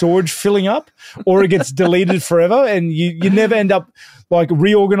the storage filling up, or it gets deleted forever and you never end up like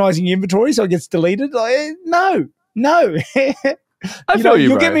reorganizing your inventory, so it gets deleted. Like, no. You'll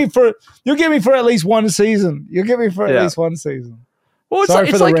get me for at least one season. You'll get me for at least one season. Well,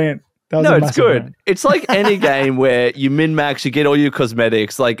 Sorry for the rant. No, it's good. Rant. It's like any game where you min-max, you get all your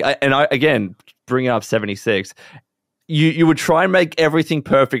cosmetics. Like, and I again bring up 76. You would try and make everything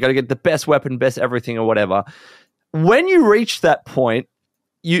perfect. Got to get the best weapon, best everything, or whatever. When you reach that point,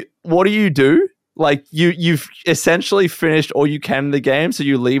 what do? Like, you've essentially finished all you can in the game, so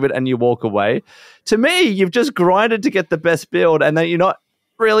you leave it and you walk away. To me, you've just grinded to get the best build, and then you're not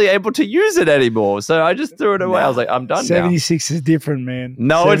really able to use it anymore. So I just threw it away. I was like, I'm done 76 is different, man.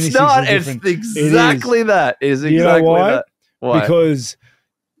 No, it's not. It's exactly that. It's exactly that. Why? Because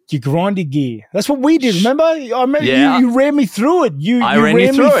you grinded gear. That's what we did. Remember? I remember you ran me through it. You ran me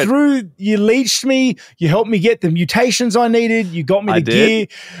through. You leached me. You helped me get the mutations I needed. You got me the gear.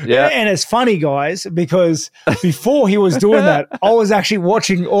 Yeah. And it's funny, guys, because before he was doing that, I was actually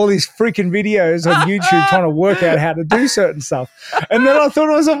watching all these freaking videos on YouTube trying to work out how to do certain stuff. And then I thought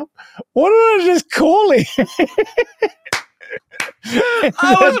to myself, what did I just call him?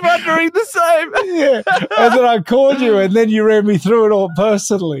 I was wondering the same. And then I called you, and then you ran me through it all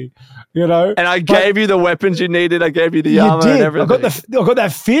personally, you know. And I gave you the weapons you needed. I gave you the armor and everything. I got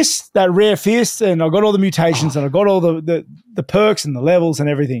that fist, that rare fist, and I got all the mutations, and I got all the perks and the levels and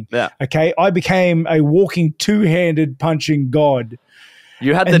everything. Yeah. Okay. I became a walking two-handed punching god.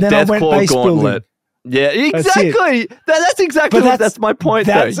 You had the Deathclaw gauntlet. Yeah, exactly. That's exactly that's my point.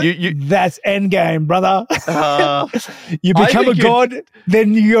 That's endgame, brother. You become a god,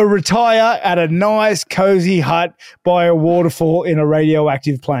 then you retire at a nice, cozy hut by a waterfall in a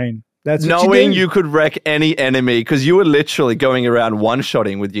radioactive plane. That's what knowing you could wreck any enemy, because you were literally going around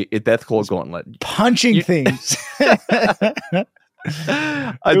one-shotting with your Deathclaw gauntlet, punching things. It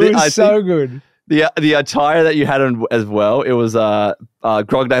was so good. The attire that you had on as well, it was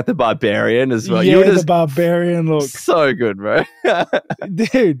Grognak the Barbarian as well. Yeah, the Barbarian look. So good, bro.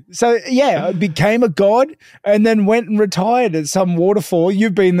 Dude. So, I became a god and then went and retired at some waterfall.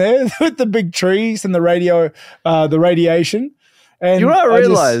 You've been there with the big trees and the radiation. And you know what I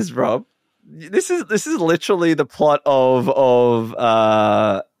realized, Rob? this is literally the plot of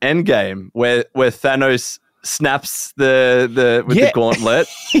Endgame, where Thanos snaps the gauntlet,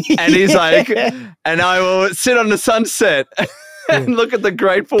 and he's like, and I will sit on the sunset and look at the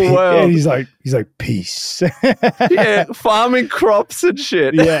grateful world. And he's like peace. Farming crops and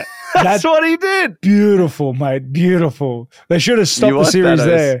shit. Yeah. That's what he did. Beautiful, mate. Beautiful. They should have stopped the series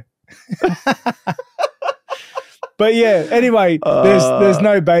there. But yeah, anyway, there's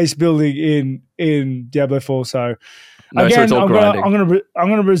no base building in Diablo 4, so again, so I'm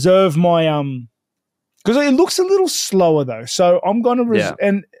gonna reserve my because it looks a little slower though. So I'm gonna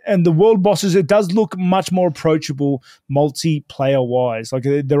and the world bosses, it does look much more approachable multiplayer wise. Like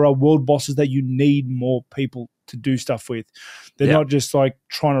there are world bosses that you need more people to do stuff with. They're not just like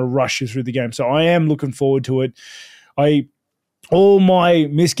trying to rush you through the game. So I am looking forward to it. All my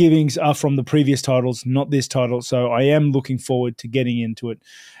misgivings are from the previous titles, not this title. So I am looking forward to getting into it.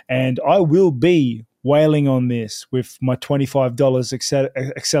 And I will be wailing on this with my $25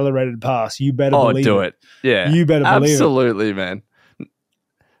 accelerated pass. You better believe it. Oh, do it. Yeah. You better believe it. Absolutely, man.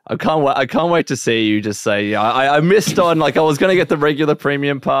 I can't wait to see you just say, I missed on, like, I was going to get the regular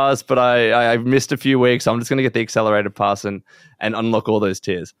premium pass, but I missed a few weeks. I'm just going to get the accelerated pass and unlock all those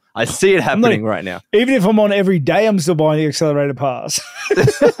tiers. I see it happening right now. Even if I'm on every day, I'm still buying the accelerated pass.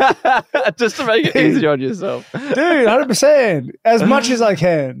 Just to make it easier on yourself. Dude, 100%. As much as I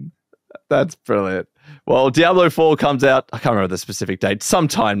can. That's brilliant. Well, Diablo 4 comes out, I can't remember the specific date,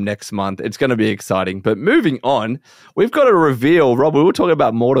 sometime next month. It's going to be exciting. But moving on, we've got a reveal. Rob, we were talking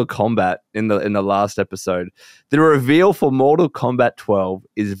about Mortal Kombat in the last episode. The reveal for Mortal Kombat 12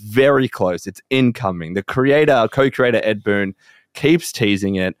 is very close. It's incoming. The co-creator Ed Boon keeps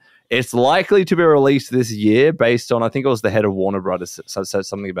teasing it. It's likely to be released this year based on, I think it was the head of Warner Brothers said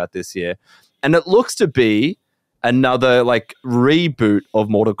something about this year. And it looks to be another like reboot of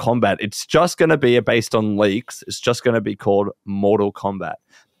Mortal Kombat. It's just going to be based on leaks. It's just going to be called Mortal Kombat.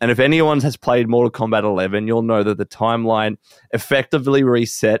 And if anyone has played Mortal Kombat 11, you'll know that the timeline effectively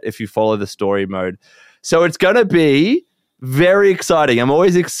reset if you follow the story mode. So it's going to be very exciting. I'm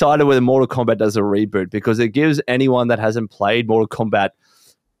always excited when Mortal Kombat does a reboot because it gives anyone that hasn't played Mortal Kombat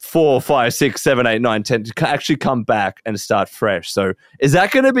 4, 5, 6, 7, 8, 9, 10 to actually come back and start fresh. So is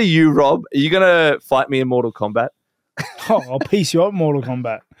that going to be you, Rob? Are you going to fight me in Mortal Kombat? Oh, I'll piece you up in Mortal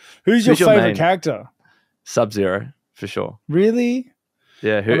Kombat. Who's your favorite character? Sub-Zero, for sure. Really?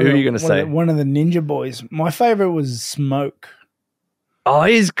 Yeah, who are you going to say? One of the ninja boys. My favorite was Smoke. Oh,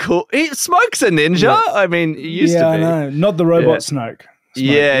 he's cool. Smoke's a ninja? Yeah. I mean, he used to be. Yeah, I know. Not the robot Smoke.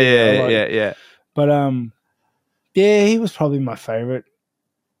 Yeah. But, he was probably my favorite.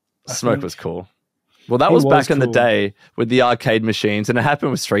 Smoke was cool. Well, that was back in the day with the arcade machines, and it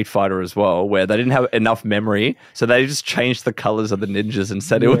happened with Street Fighter as well, where they didn't have enough memory, so they just changed the colors of the ninjas and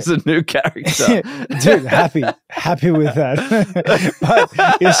said it was a new character. Dude, happy with that. But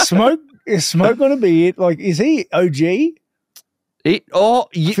is Smoke going to be it? Like, is he OG? I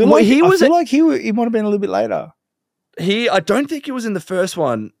feel like he might have been a little bit later. I don't think he was in the first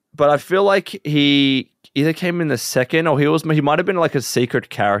one, but I feel like he either came in the second or he might have been like a secret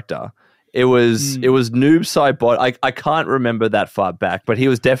character. It was Noob Saibot. I can't remember that far back, but he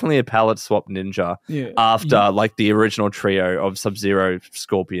was definitely a palette swap ninja after like the original trio of Sub-Zero,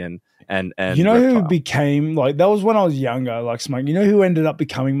 Scorpion, and you know Reptile. Who became like that was when I was younger, like Smoke. You know who ended up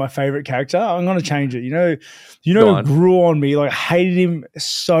becoming my favorite character? I'm gonna change it. You know who grew on me. Like I hated him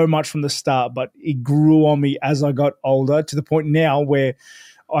so much from the start, but he grew on me as I got older to the point now where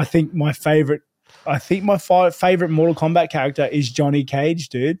I think my favorite Mortal Kombat character is Johnny Cage,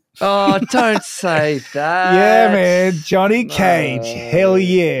 dude. Oh, don't say that. Yeah, man. Johnny Cage. Hell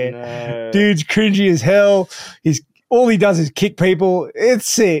yeah. No. Dude's cringy as hell. All he does is kick people. It's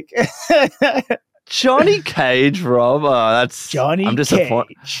sick. Johnny Cage, Rob. Oh, that's Johnny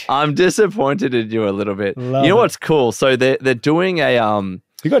Cage. I'm disappointed in you a little bit. Love you know it. what's cool? So they're doing a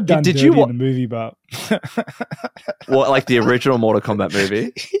He got done dirty in the movie, but what, like the original Mortal Kombat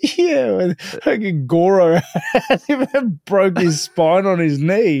movie? Yeah, when fucking Goro broke his spine on his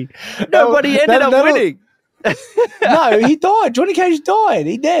knee. No, but he ended up winning. No, he died. Johnny Cage died.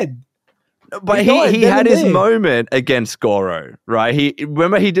 He dead. But he had his moment against Goro, right? He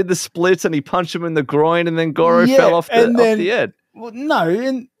did the splits and he punched him in the groin, and then Goro fell off the edge. Well, no,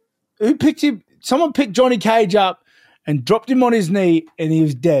 and who picked him? Someone picked Johnny Cage up and dropped him on his knee, and he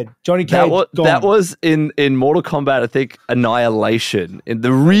was dead. Johnny Cage gone. That was in Mortal Kombat, I think, Annihilation, in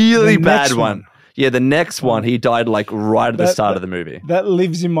the really bad one. Yeah, the next one, he died like right at the start of the movie. That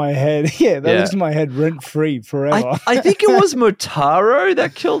lives in my head. Yeah, lives in my head rent-free forever. I think it was Motaro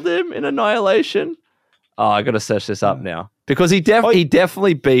that killed him in Annihilation. Oh, I got to search this up now. Because he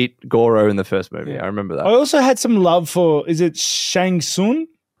definitely beat Goro in the first movie. I remember that. I also had some love for, is it Shang Tsung?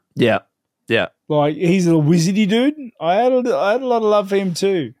 Yeah. Like, he's a wizardy dude. I had a lot of love for him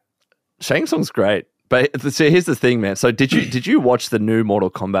too. Shang Tsung's great. But so here's the thing, man. So did you watch the new Mortal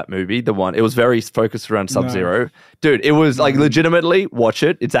Kombat movie? The one, it was very focused around Sub-Zero. No. Dude, it was like legitimately watch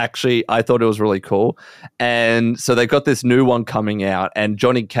it. It's actually, I thought it was really cool. And so they got this new one coming out, and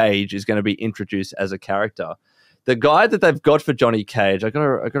Johnny Cage is going to be introduced as a character. The guy that they've got for Johnny Cage, I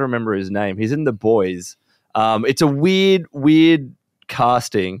gotta remember his name. He's in The Boys. It's a weird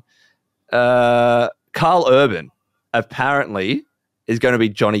casting. Carl Urban apparently is going to be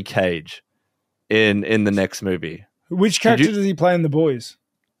Johnny Cage in the next movie. Which character does he play in The Boys?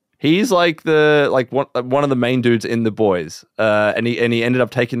 He's like one of the main dudes in The Boys, and he ended up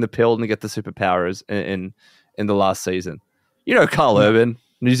taking the pill and to get the superpowers in the last season. You know Carl Urban,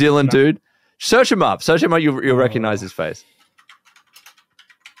 New Zealand dude. Search him up. You'll recognize his face.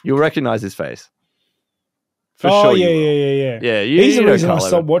 You'll recognize his face. For sure. Yeah. He's the reason I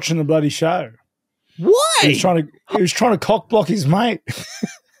stopped watching the bloody show. Why? He was trying to cock block his mate.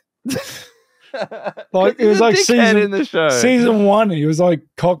 Like, it was like in the show. Season 1, he was like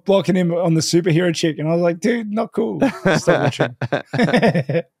cock blocking him on the superhero chick, and I was like, dude, not cool. Stop watching.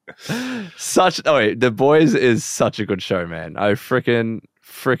 The Boys is such a good show, man. I freaking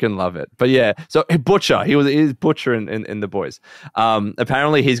love it. But yeah, so Butcher, he's Butcher in The Boys.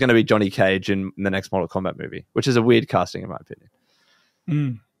 Apparently he's going to be Johnny Cage in the next Mortal Kombat movie, which is a weird casting in my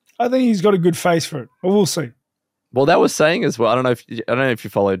opinion. I think he's got a good face for it, but we'll see. Well, that was saying as well. I don't know if you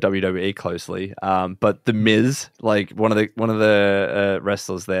follow WWE closely, but The Miz, like one of the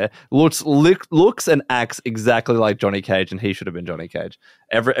wrestlers there, looks and acts exactly like Johnny Cage, and he should have been Johnny Cage.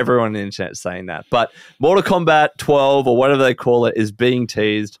 Everyone on the internet is saying that. But Mortal Kombat 12 or whatever they call it is being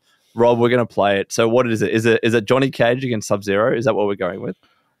teased. Rob, we're going to play it. So what is it? Is it Johnny Cage against Sub-Zero? Is that what we're going with?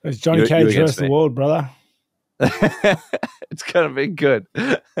 It's Johnny Cage versus the world, brother. It's going to be good.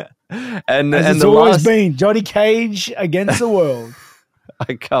 And it's always been Johnny Cage against the world.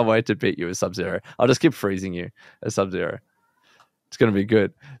 I can't wait to beat you as Sub-Zero. I'll just keep freezing you as Sub-Zero. It's going to be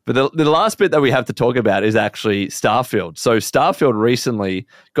good. But the last bit that we have to talk about is actually Starfield. So Starfield recently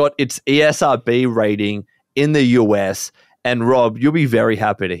got its ESRB rating in the US. And Rob, you'll be very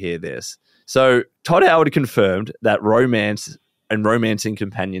happy to hear this. So Todd Howard confirmed that romance and romancing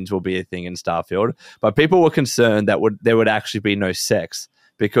companions will be a thing in Starfield. But people were concerned that there would actually be no sex,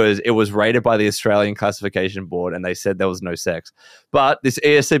 because it was rated by the Australian Classification Board and they said there was no sex. But this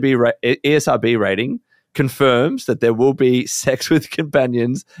ESRB rating confirms that there will be sex with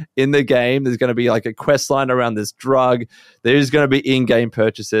companions in the game. There's going to be like a quest line around this drug. There's going to be in-game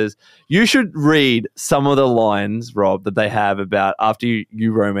purchases. You should read some of the lines, Rob, that they have about after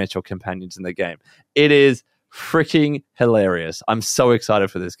you romance your companions in the game. It is freaking hilarious. I'm so excited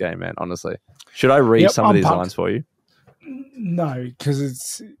for this game, man, honestly. Should I read some of these lines for you? No,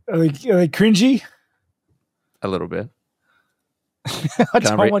 because are they cringy? A little bit.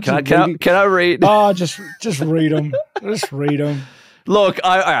 Can I read? Oh, just read them. Just read them. Look,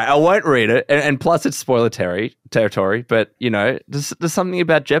 I won't read it, and plus it's spoiler territory. But you know, there's something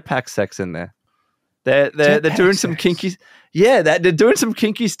about jetpack sex in there. They're doing some kinky. Yeah, they're doing some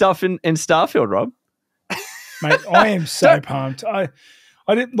kinky stuff in Starfield, Rob. Mate, I am so pumped. I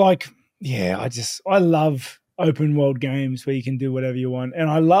didn't like. Yeah, I love open world games where you can do whatever you want. And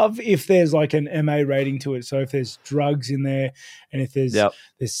I love if there's like an MA rating to it. So if there's drugs in there, and if there's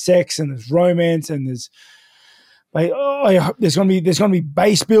sex and there's romance and there's going to be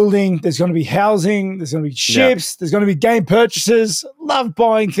base building, there's going to be housing, there's going to be ships, there's going to be game purchases. Love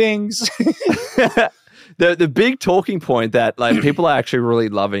buying things. The big talking point that like people are actually really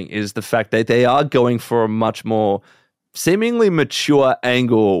loving is the fact that they are going for a much more seemingly mature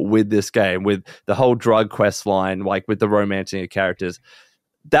angle with this game, with the whole drug quest line, like with the romancing of characters.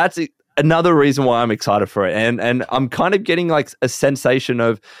 That's another reason why I'm excited for it. And I'm kind of getting like a sensation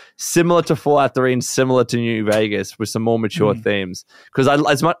of similar to Fallout 3 and similar to New Vegas with some more mature themes. Because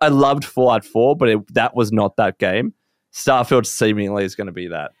I loved Fallout 4, but that was not that game. Starfield seemingly is going to be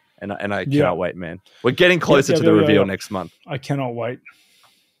that. And I cannot wait, man. We're getting closer to the reveal next month. I cannot wait.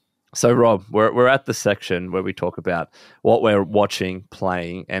 So, Rob, we're at the section where we talk about what we're watching,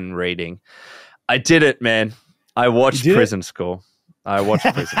 playing, and reading. I did it, man. I watched Prison School. I watched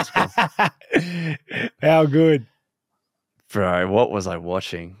Prison School. How good? Bro, what was I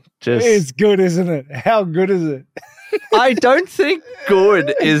watching? It's good, isn't it? How good is it? I don't think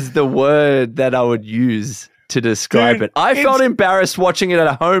good is the word that I would use to describe it. I felt embarrassed watching it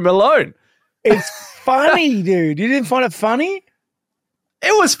at home alone. It's funny, dude. You didn't find it funny?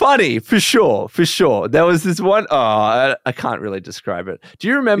 It was funny, for sure. There was this one, I can't really describe it. Do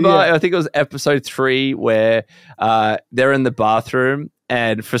you remember, I think it was episode 3, where they're in the bathroom,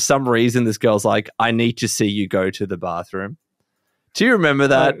 and for some reason this girl's like, I need to see you go to the bathroom. Do you remember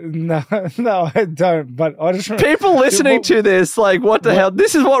that? No, I don't. But I just remember. People listening to this, like, what the hell?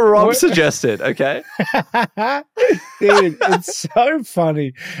 This is what Rob suggested, okay? Dude, it's so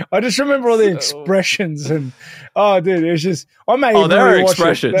funny. I just remember all the expressions and, dude, it was just, I may even there are rewatch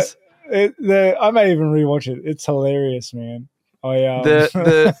expressions. I may even rewatch it. It's hilarious, man.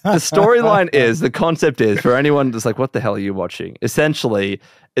 The storyline is, the concept is, for anyone that's like, what the hell are you watching? Essentially,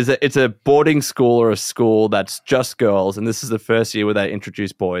 it's a boarding school or a school that's just girls, and this is the first year where they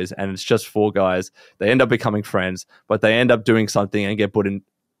introduce boys, and it's just 4 guys. They end up becoming friends, but they end up doing something and get put in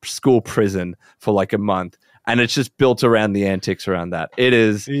school prison for like a month. And it's just built around the antics around that. It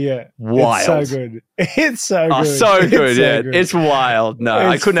is wild. It's so good. It's so good. So good, good. It's wild. No,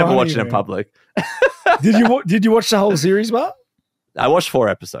 I could never watch it in public. Did you watch the whole series, Mark? I watched 4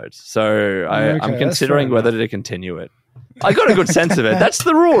 episodes, so I'm considering whether to continue it. I got a good sense of it. That's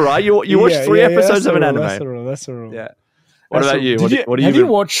the rule, right? You watch 3 episodes of an anime. That's the rule. Yeah. What about you? Have you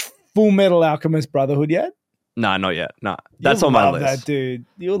watched Full Metal Alchemist Brotherhood yet? No, not yet. No, that's on my list. That, dude.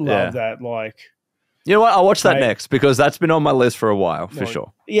 You'll love that. Like, you know what? I'll watch that next, because that's been on my list for a while, for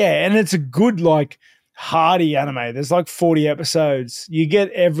sure. Yeah, and it's a good, like, hearty anime. There's like 40 episodes. You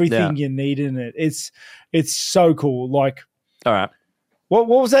get everything you need in it. It's so cool. Like, all right. What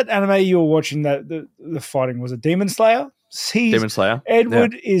was that anime you were watching? That the fighting, was it Demon Slayer? Demon Slayer.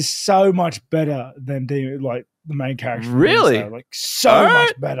 Edward is so much better than the main character. Really? Slayer, like so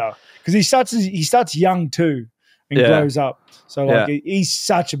much better, because he starts young too and grows up. So like he's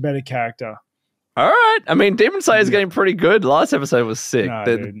such a better character. All right. I mean, Demon Slayer is getting pretty good. Last episode was sick.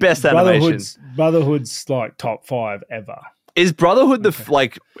 The best animation. Brotherhood's like top 5 ever. Is Brotherhood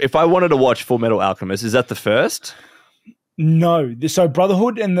like, if I wanted to watch Full Metal Alchemist, is that the first? No. So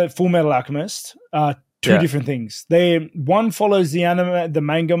Brotherhood and the Full Metal Alchemist are 2 different things. One follows the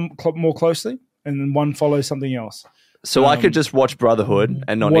manga more closely, and then one follows something else. So I could just watch Brotherhood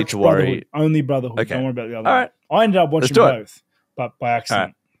and not need to worry. Only Brotherhood. Okay. Don't worry about the other All one. right. I ended up watching both, but by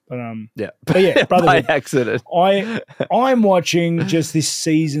accident. But Brotherhood. By accident. I'm watching just this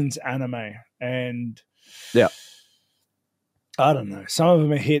season's anime, and I don't know. Some of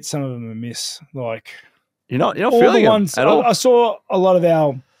them are hits, some of them are miss. Like, you're not feeling them at all. I saw a lot of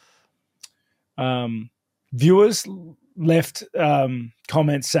our viewers left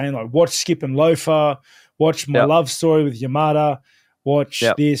comments saying like, watch Skip and Loafer, watch My Love Story with Yamada, watch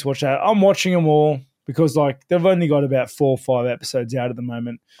this, watch that. I'm watching them all because like they've only got about 4 or 5 episodes out at the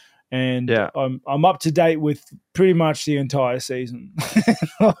moment, and I'm up to date with pretty much the entire season,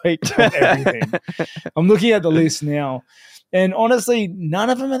 like everything. I'm looking at the list now, and honestly, none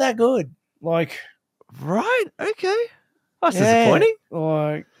of them are that good. Like. Right. Okay. That's disappointing.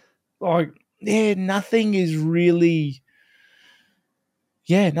 Nothing is really.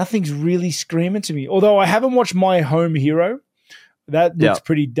 Yeah, nothing's really screaming to me. Although I haven't watched My Home Hero, that looks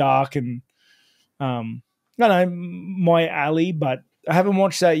pretty dark and, I don't know, my alley. But I haven't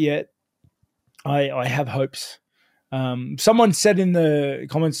watched that yet. I have hopes. Someone said in the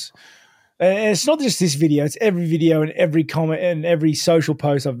comments. And it's not just this video; it's every video and every comment and every social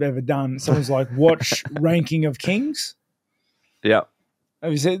post I've ever done. Someone's like, "Watch Ranking of Kings." Yeah,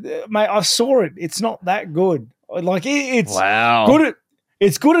 I said, "Mate, I saw it. It's not that good. Like it's good.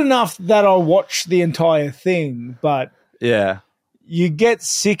 It's good enough that I'll watch the entire thing, but you get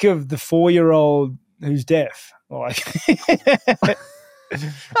sick of the 4-year-old who's deaf. Like,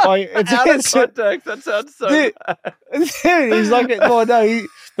 it's out of context. That sounds so bad. He's like,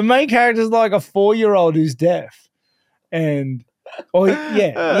 the main character is like a 4-year-old who's deaf, and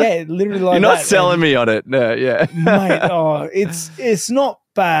literally like. You're not selling me on it, no, mate. It's not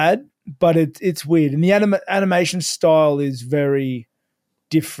bad, but it's weird, and the animation style is very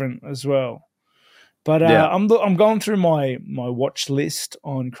different as well. But I'm going through my watch list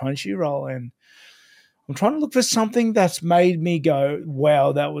on Crunchyroll, and I'm trying to look for something that's made me go,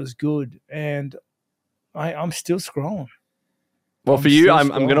 wow, that was good. And I'm still scrolling. Well, for you, I'm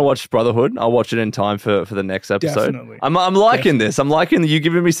going to watch Brotherhood. I'll watch it in time for the next episode. Definitely. I'm liking this. I'm liking you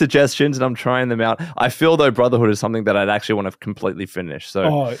giving me suggestions and I'm trying them out. I feel though Brotherhood is something that I'd actually want to completely finish.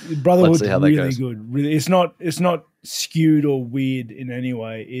 So Brotherhood's really good. Really, it's not skewed or weird in any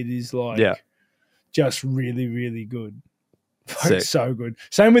way. It is like just really, really good. It's so good.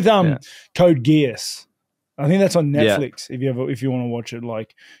 Same with Code Geass. I think that's on Netflix. If you want to watch it,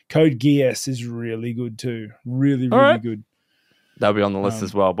 like Code Geass is really good too. Really, really good. That'll be on the list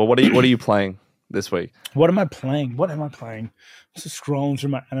as well. But what are you playing? this week? What am I playing? Just scrolling through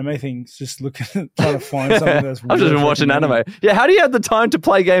my anime things, just looking, trying to find something that's I've just been watching anime. Yeah, how do you have the time to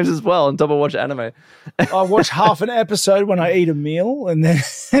play games as well and double watch anime? I watch half an episode when I eat a meal and then,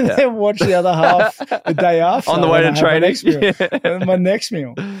 then watch the other half the day after. On the way to training. My next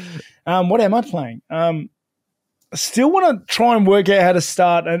meal. What am I playing? I still want to try and work out how to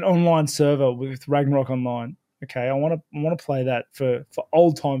start an online server with Ragnarok Online. Okay, I want to play that for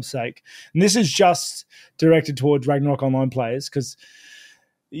old time's sake. And this is just directed towards Ragnarok Online players because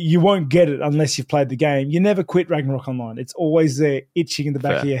you won't get it unless you've played the game. You never quit Ragnarok Online. It's always there itching in the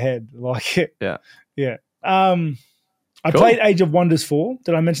back of your head. Yeah. I played Age of Wonders 4.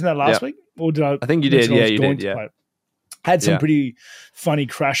 Did I mention that last week? Or did I think you did. Yeah, you did. Yeah. Had some pretty funny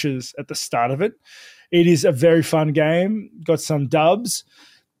crashes at the start of it. It is a very fun game. Got some dubs.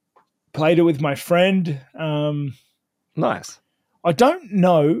 Played it with my friend. Nice. I don't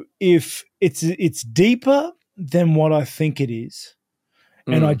know if it's deeper than what I think it is,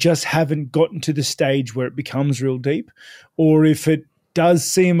 and I just haven't gotten to the stage where it becomes real deep, or if it does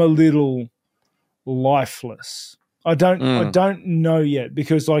seem a little lifeless. I don't know yet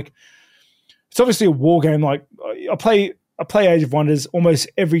because it's obviously a war game. Like I play Age of Wonders almost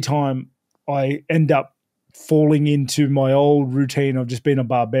every time. I end up falling into my old routine of just being a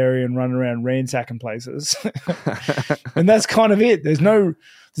barbarian running around ransacking places. And that's kind of it. There's no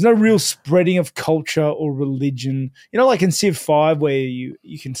real spreading of culture or religion. You know, like in Civ 5 where you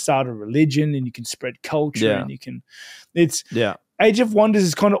can start a religion and you can spread culture and you can Age of Wonders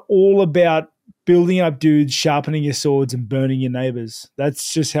is kind of all about building up dudes, sharpening your swords and burning your neighbors.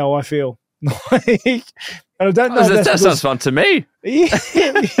 That's just how I feel. And I don't know. That sounds fun to me.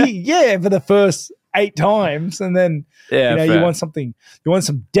 Yeah, for the first 8 times, and then you want something. You want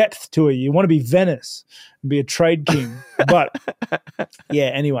some depth to it. You want to be Venice and be a trade king. But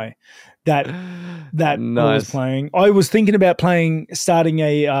anyway, that nice. I was playing. I was thinking about starting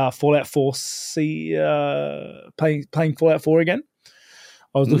a Fallout 4. Playing Fallout 4 again.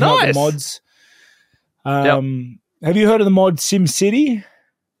 I was looking at the mods. Have you heard of the mod SimCity?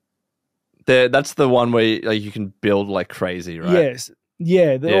 That's the one where you can build like crazy, right? Yes.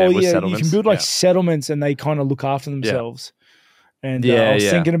 Yeah. You can build settlements and they kind of look after themselves. Yeah. And I was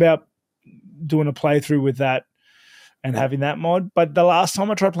thinking about doing a playthrough with that and having that mod. But the last time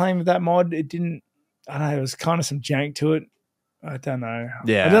I tried playing with that mod, it didn't, I don't know, it was kind of some jank to it. I don't know.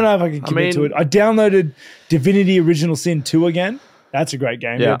 Yeah. I don't know if I can commit to it. I downloaded Divinity Original Sin 2 again. That's a great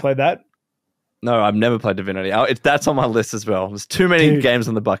game. You ever played that? No, I've never played Divinity. That's on my list as well. There's too many games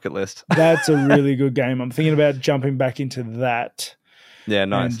on the bucket list. That's a really good game. I'm thinking about jumping back into that. Yeah,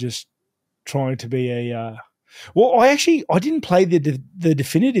 nice. And just trying to be a... I didn't play the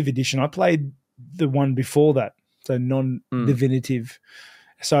definitive edition. I played the one before that, so non-definitive.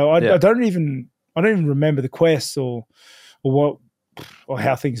 So I don't even remember the quests or what or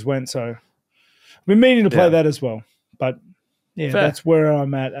how things went. So I've been meaning to play that as well. But that's where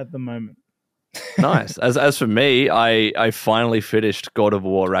I'm at the moment. Nice. As for me, I finally finished God of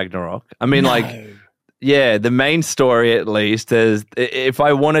War Ragnarok. I mean, the main story at least is, if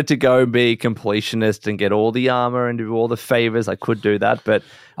I wanted to go be completionist and get all the armor and do all the favors, I could do that. But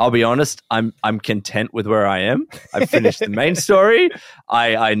I'll be honest, I'm content with where I am. I finished the main story.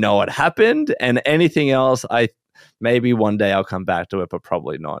 I know what happened, and anything else, maybe one day I'll come back to it, but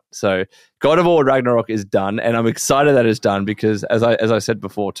probably not. So God of War Ragnarok is done, and I'm excited that it's done because, as I said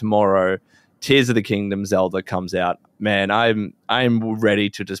before, tomorrow Tears of the Kingdom Zelda comes out. Man, I'm ready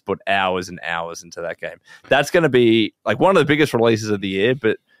to just put hours and hours into that game. That's going to be like one of the biggest releases of the year,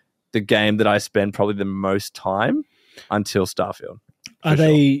 but the game that I spend probably the most time until Starfield. Do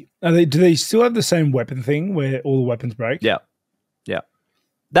they still have the same weapon thing where all the weapons break? Yeah.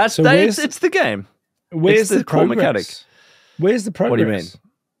 It's the game. Where's the core mechanic? Where's the progress? What do you mean?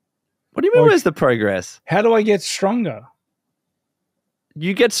 What do you mean? Where's the progress? How do I get stronger?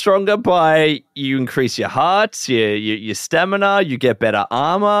 You get stronger by you increase your hearts, your stamina, you get better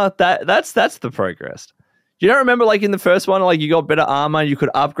armor. That's the progress. You don't remember like in the first one, like you got better armor, you could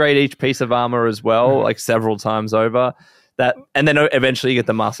upgrade each piece of armor as well, like several times over. And then eventually you get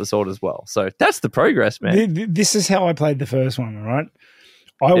the Master Sword as well. So that's the progress, man. This is how I played the first one, all right?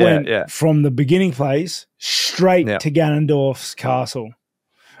 I went from the beginning place straight to Ganondorf's castle.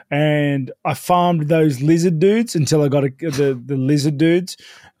 And I farmed those lizard dudes until I got the lizard dudes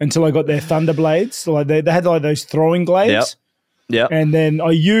until I got their thunder blades. So like they had like those throwing glaives. Yeah. And then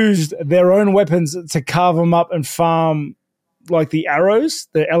I used their own weapons to carve them up and farm like the arrows,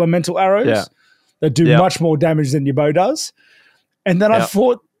 the elemental arrows that do much more damage than your bow does. And then I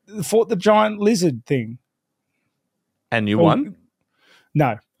fought the giant lizard thing. And you won?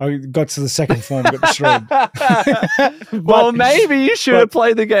 No, I got to the second form, got destroyed. Well, maybe you should have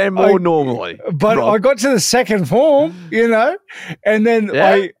played the game more normally. But Rob. I got to the second form, and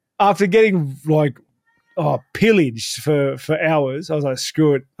then after getting pillaged for hours, I was like,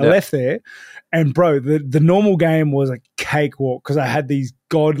 screw it. I left there. And bro, the normal game was a cakewalk because I had these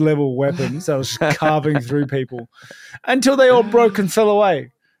god level weapons that I was just carving through people until they all broke and fell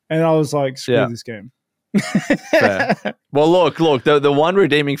away. And I was like, screw this game. Fair. Well, look, the one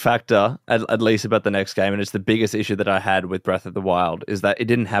redeeming factor, at least about the next game, and it's the biggest issue that I had with Breath of the Wild, is that it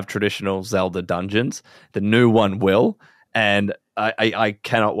didn't have traditional Zelda dungeons. The new one will, and I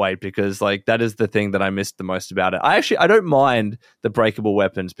cannot wait because that is the thing that I missed the most about it. I don't mind the breakable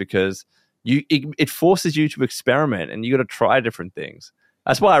weapons because it forces you to experiment and you got to try different things.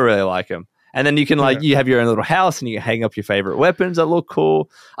 That's why I really like them. And then you can you have your own little house and you can hang up your favorite weapons that look cool.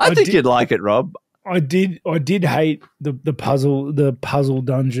 I think you'd like it, Rob. I did hate the puzzle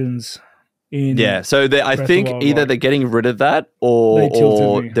dungeons in so I think either they're getting rid of that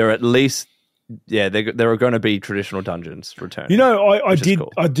or they're at least there are going to be traditional dungeons return. I did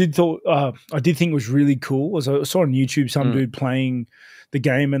think it was really cool. I saw on YouTube some dude playing the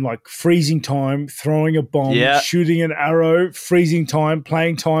game and freezing time, throwing a bomb, shooting an arrow, freezing time,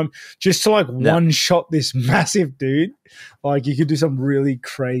 playing time, just to one shot this massive dude. You could do some really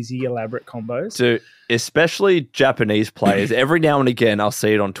crazy elaborate combos. So especially Japanese players, every now and again I'll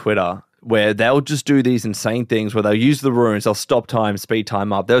see it on Twitter where they'll just do these insane things where they'll use the runes, they'll stop time, speed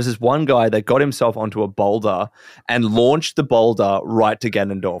time up. There was this one guy that got himself onto a boulder and launched the boulder right to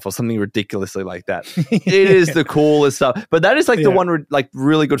Ganondorf or something ridiculously like that. It is the coolest stuff. But that is the one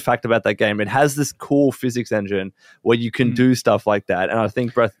really good fact about that game. It has this cool physics engine where you can do stuff like that. And I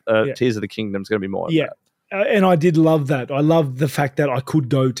think Tears of the Kingdom is going to be more of that. And I did love that. I loved the fact that I could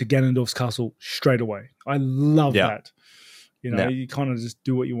go to Ganondorf's castle straight away. I love that. You kind of just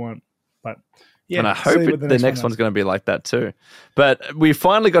do what you want. But and I hope the next one's going to be like that too. But we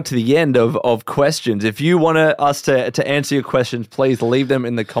finally got to the end of questions. If you want us to answer your questions, please leave them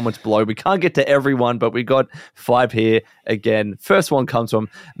in the comments below. We can't get to everyone, but we got 5 here again. First one comes from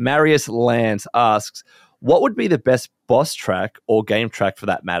Marius Lance asks, what would be the best boss track or game track for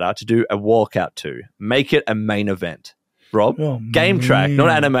that matter to do a walkout to? Make it a main event. Rob, game track, not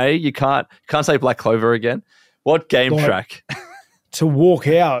anime. You can't say Black Clover again. What game track? To walk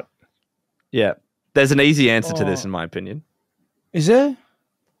out. Yeah. There's an easy answer to this, in my opinion. Is there?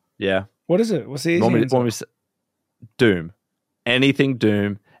 Yeah. What is it? What's the easy answer? Doom. Anything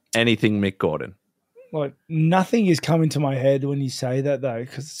Doom. Anything Mick Gordon. Nothing is coming to my head when you say that, though,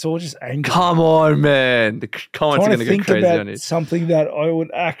 because it's all just anger. Come on, man. The comments are going to go crazy on you. Something that I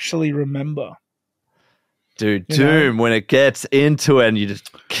would actually remember. Dude, Doom, when it gets into it and you're just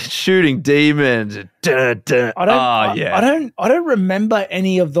shooting demons. I don't remember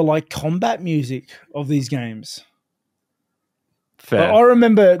any of the combat music of these games. Fair. I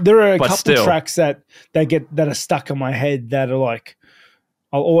remember there are a couple tracks that are stuck in my head that are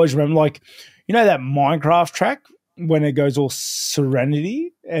I'll always remember. That Minecraft track when it goes all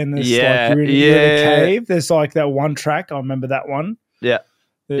Serenity and there's you're in a cave. There's that one track. I remember that one. Yeah.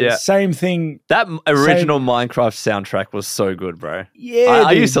 Same thing. That original Minecraft soundtrack was so good, bro. Yeah,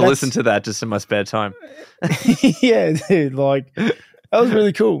 I used to listen to that just in my spare time. Yeah, dude. That was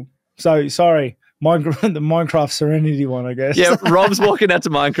really cool. So, sorry. The Minecraft Serenity one, I guess. Yeah, Rob's walking out to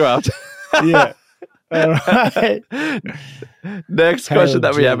Minecraft. Yeah. All right. Next question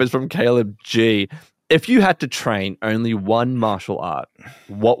that we have is from Caleb G. If you had to train only one martial art,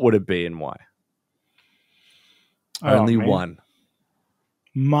 what would it be and why? Only one.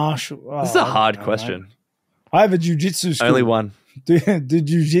 Martial. This is a hard question. I have a jiu-jitsu school. Only one. Do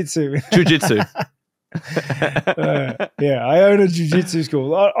jiu-jitsu. Jiu-jitsu. I own a jiu-jitsu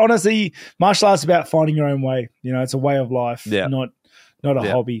school. Honestly, martial arts is about finding your own way. It's a way of life, not a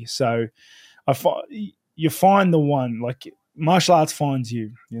hobby. So you find the one, martial arts finds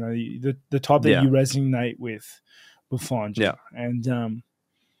you. The type that you resonate with will find you. Yeah. And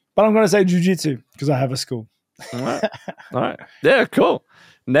but I'm going to say jiu-jitsu because I have a school. All right. Yeah, cool.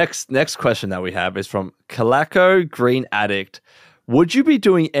 Next question that we have is from Calaco Green Addict. Would you be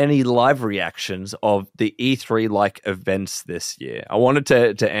doing any live reactions of the E3 events this year? I wanted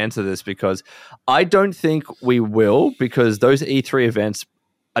to answer this because I don't think we will, because those E3 events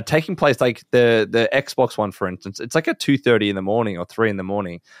are taking place the Xbox one, for instance. It's at 2:30 in the morning or 3 in the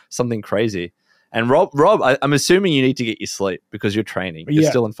morning, something crazy. And Rob, I'm assuming you need to get your sleep because you're training. You're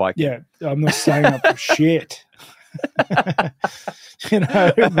still in fight. Yeah, I'm not staying up for shit.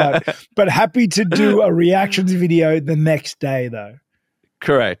 But happy to do a reactions video the next day though.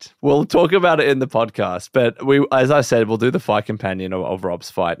 Correct. We'll talk about it in the podcast, but as I said, we'll do the fight companion of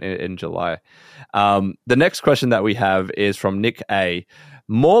Rob's fight in July. The next question that we have is from Nick A.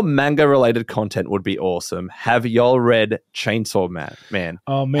 More manga-related content would be awesome. Have y'all read Chainsaw Man?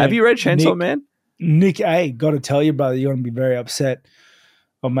 Oh, man. Have you read Chainsaw Man? Nick A, got to tell you, brother, you're going to be very upset.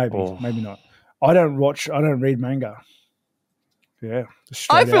 Or maybe not. I don't read manga. Yeah.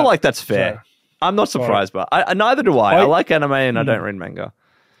 I feel like that's fair. So, I'm not surprised, but neither do I. I like anime and I don't read manga.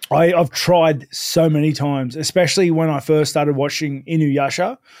 I've tried so many times, especially when I first started watching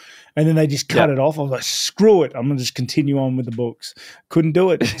Inuyasha, and then they just cut it off. I was like, screw it. I'm going to just continue on with the books. Couldn't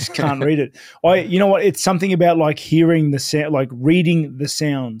do it. Just can't read it. You know what? It's something about like hearing the sound, like reading the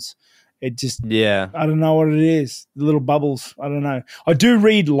sounds. It just, I don't know what it is. The little bubbles. I don't know. I do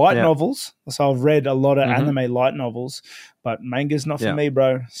read light novels. So I've read a lot of anime light novels, but manga's not for me,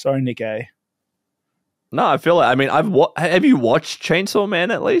 bro. Sorry, Nick A. No, I feel it. I mean, have you watched Chainsaw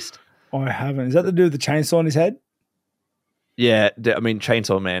Man at least? I haven't. Is that to do with the chainsaw on his head? Yeah, I mean,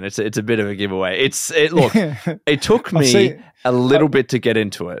 Chainsaw Man. It's a bit of a giveaway. Look, it took me a little bit to get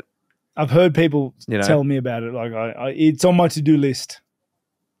into it. I've heard people tell me about it. Like, it's on my to-do list.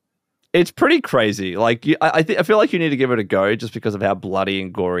 It's pretty crazy. Like, I feel like you need to give it a go just because of how bloody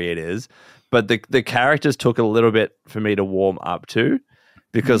and gory it is. But the characters took a little bit for me to warm up to,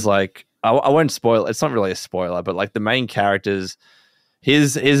 because like. I won't spoil. It's not really a spoiler, but like the main characters,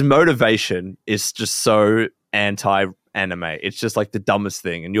 his motivation is just so anti-anime. It's just like the dumbest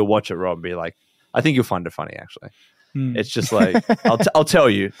thing, and you'll watch it, Rob, and be like, I think you'll find it funny. Actually, it's just like I'll tell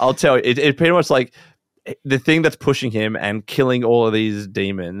you. It pretty much like the thing that's pushing him and killing all of these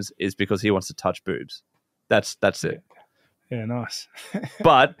demons is because he wants to touch boobs. That's it. Yeah, nice.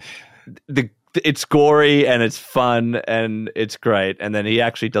 But it's gory and it's fun and it's great, and then he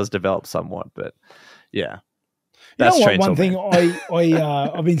actually does develop somewhat. But yeah, that's one thing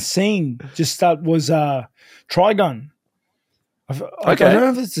I've been seeing just start was Trigun. I don't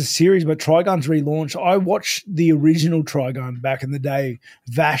know if it's a series, but Trigun's relaunched. I watched the original Trigun back in the day,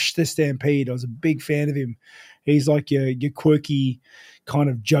 Vash the Stampede. I was a big fan of him. He's like your quirky kind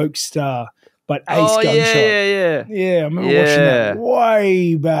of jokester. But Ace Gunshot. Yeah, I remember watching that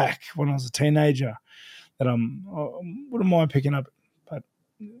way back when I was a teenager. That I wouldn't mind picking up. But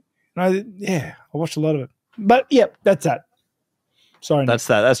I watched a lot of it. But that's that. Sorry, that's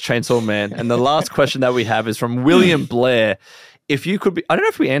that. That's Chainsaw Man. And the last question that we have is from William Blair. If you could be, I don't know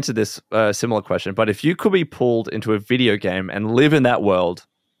if we answered this similar question, but if you could be pulled into a video game and live in that world,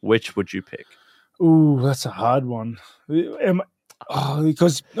 which would you pick? Ooh, that's a hard one.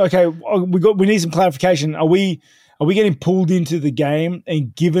 Because we need some clarification. Are we getting pulled into the game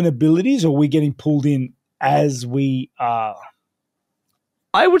and given abilities, or are we getting pulled in as we are?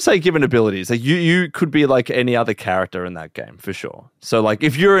 I would say given abilities. Like you could be like any other character in that game for sure. So like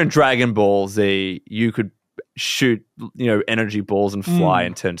if you're in Dragon Ball Z, you could shoot energy balls and fly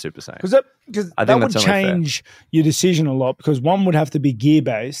and turn Super Saiyan. Because that would change your decision a lot. Because one would have to be gear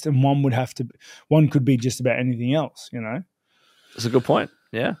based, and one could be just about anything else. That's a good point.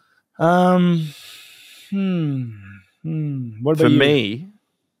 Yeah. What about For you? me,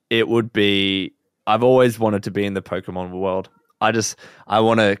 it would be, I've always wanted to be in the Pokemon world. I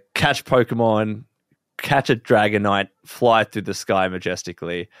want to catch Pokemon, catch a Dragonite, fly through the sky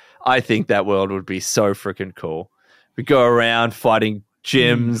majestically. I think that world would be so freaking cool. We go around fighting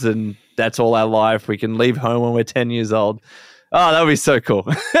gyms and that's all our life. We can leave home when we're 10 years old. Oh, that would be so cool.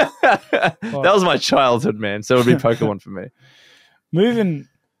 That was my childhood, man. So it would be Pokemon for me.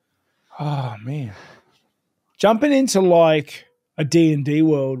 Jumping into like a D&D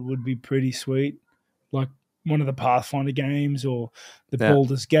world would be pretty sweet. Like one of the Pathfinder games or the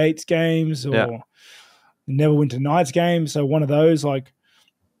Baldur's Gates games or the Neverwinter Nights games. So one of those, like,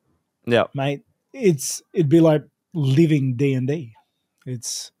 mate, it'd be like living D&D.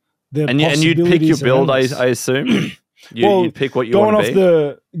 It's the and you'd pick your build, I assume. You'd pick what you want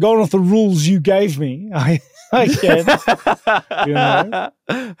to be. Going off the rules you gave me, I can.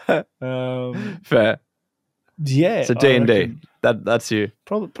 Fair. Yeah. So D&D. That's you.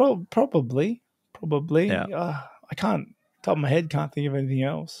 Probably. Yeah. I can't, top of my head, can't think of anything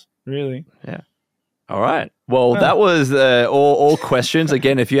else, really. Yeah. All right. Well, that was all questions.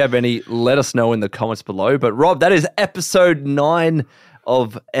 Again, if you have any, let us know in the comments below. But Rob, that is episode 9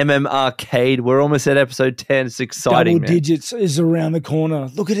 of MMArcade. We're almost at episode 10. It's exciting. Double digits is around the corner.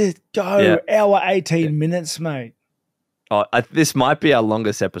 Look at it go. Yeah. Hour 18 minutes, mate. Oh, this might be our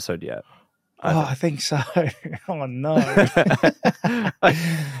longest episode yet. I think so. Oh, no.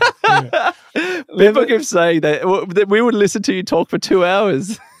 People keep saying that we would listen to you talk for 2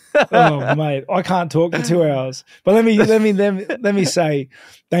 hours. Oh, mate, I can't talk for 2 hours. But let me say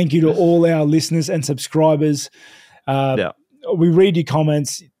thank you to all our listeners and subscribers. We read your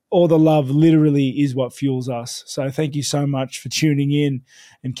comments. All the love literally is what fuels us. So thank you so much for tuning in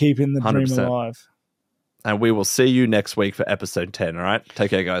and keeping the 100%. Dream alive. And we will see you next week for episode 10. All right. Take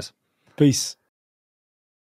care, guys. Peace.